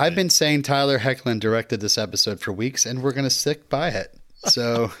say... I've been saying Tyler Hoechlin directed this episode for weeks, and we're going to stick by it.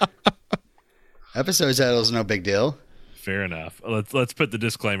 So, episode title is no big deal. Fair enough. Let's put the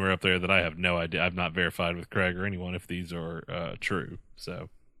disclaimer up there that I have no idea. I've not verified with Craig or anyone if these are true. So,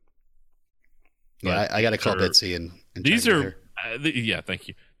 yeah, I got to call Bitsy and these are. Thank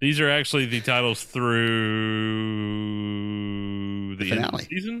you. These are actually the titles through the finale. End of the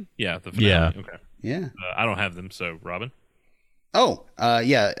season. Yeah, the finale. Yeah. Okay. Yeah. I don't have them. So, Robin. Oh,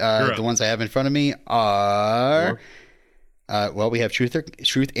 the ones I have in front of me are. We have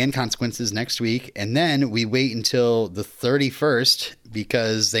Truth and Consequences next week, and then we wait until the 31st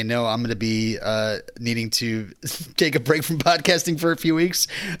because they know I'm going to be needing to take a break from podcasting for a few weeks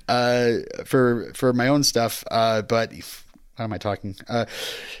for my own stuff. But how am I talking?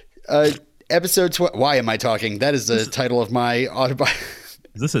 Episode 12. Why am I talking? That is the title of my autobiography.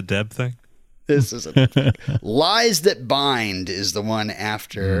 Is this a Deb thing? This is Lies That Bind is the one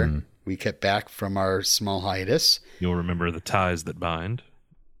after. We get back from our small hiatus. You'll remember The Ties That Bind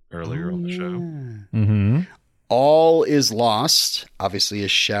earlier on the show. Mm-hmm. All Is Lost. Obviously a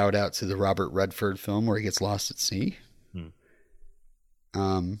shout out to the Robert Redford film where he gets lost at sea.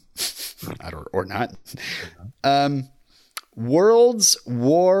 Or not. World's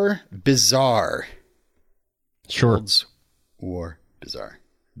War Bizarre. Sure. World's War Bizarre.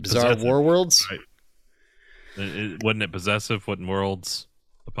 Bizarre Possessive. War Worlds. Right. Wasn't it possessive? Wasn't Worlds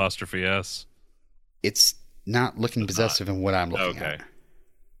apostrophe S? It's not looking possessive in what I'm looking at.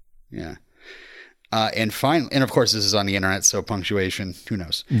 Yeah. And of course, this is on the internet, so punctuation, who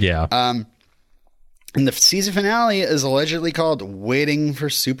knows? Yeah. And the season finale is allegedly called Waiting for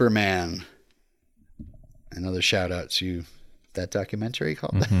Superman. Another shout out to that documentary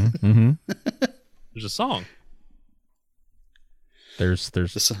called that. There's a song. There's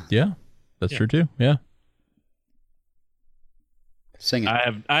song. yeah, that's true too. Yeah. Sing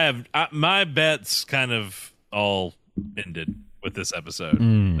it. My bets kind of all ended with this episode.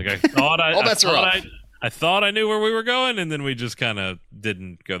 Like I thought All bets are off. I thought I knew where we were going, and then we just kind of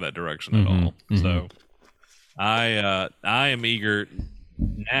didn't go that direction at all. So I am eager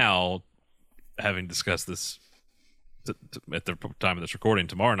now, having discussed this at the time of this recording,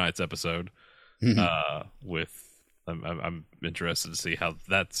 tomorrow night's episode. I'm interested to see how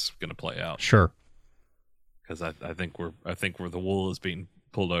that's going to play out. Sure. Because I think the wool is being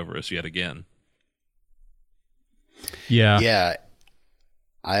pulled over us yet again. Yeah. Yeah.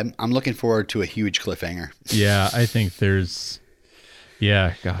 I'm looking forward to a huge cliffhanger. Yeah, I think there's.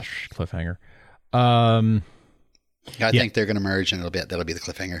 Yeah, gosh, cliffhanger. I think they're going to merge, and that'll be the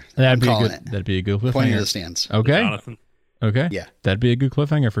cliffhanger. That'd I'm be calling a good. it. That'd be a good cliffhanger. Pointing to the stands. Okay. Jonathan. Okay. Yeah. That'd be a good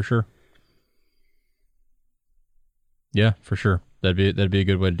cliffhanger for sure. Yeah, for sure. That'd be a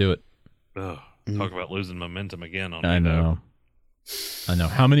good way to do it. Ugh, talk about losing momentum again on I know.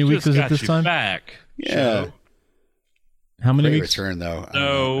 How many weeks is it this time? Back. Yeah. Show. How many Great weeks? return, though.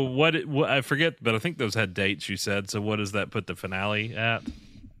 So what I forget, but I think those had dates you said. So what does that put the finale at?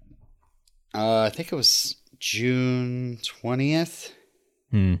 I think it was June 20th.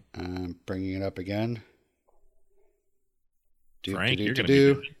 Bringing it up again. Frank, you're going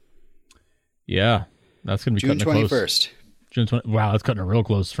to be Yeah, that's going to be June cutting it 21st. close. June 20. Wow, that's cutting it real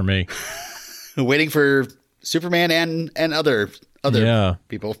close for me. Waiting for Superman and other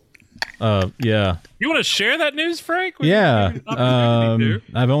people. Yeah. You want to share that news, Frank? Yeah.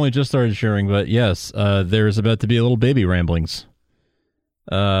 I've only just started sharing, but yes, there's about to be a little baby ramblings.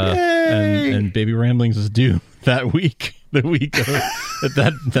 And baby ramblings is due that week, the week of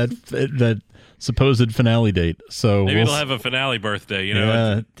that supposed finale date. So maybe it'll have a finale birthday. You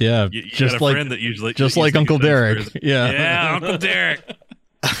know, yeah. You just got a like friend that usually just like Uncle Derek. Yeah, Uncle Derek.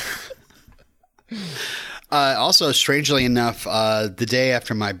 Also, strangely enough, the day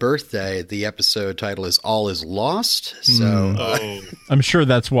after my birthday, the episode title is "All Is Lost." So I'm sure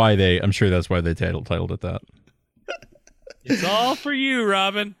that's why they titled it that. It's all for you,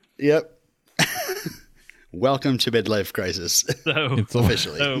 Robin. Yep. Welcome to Midlife Crisis. So It's all-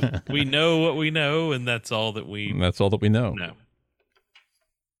 officially. So we know what we know, and that's all that we That's all that we know. know.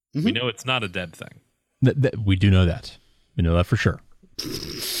 We know it's not a dead thing. We do know that. We know that for sure.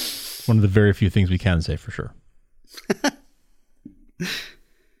 One of the very few things we can say for sure.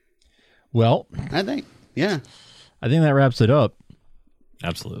 Well, I think that wraps it up.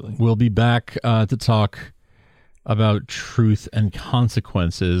 Absolutely. We'll be back to talk about Truth and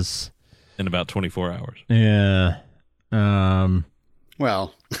Consequences In about 24 hours. Yeah.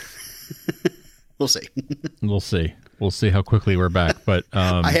 Well, we'll see. We'll see. We'll see how quickly we're back. But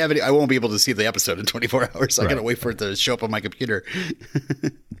I won't be able to see the episode in 24 hours. I Right. got to wait for it to show up on my computer.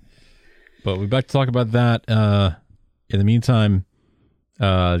 we'll be back to talk about that. In the meantime,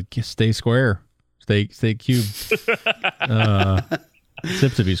 stay square. Stay cube.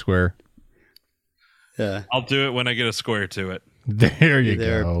 Tip to be square. Yeah. I'll do it when I get a square to it. There you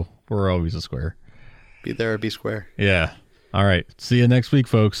there. go. We're always a square. Be there or be square. Yeah. All right. See you next week,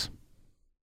 folks.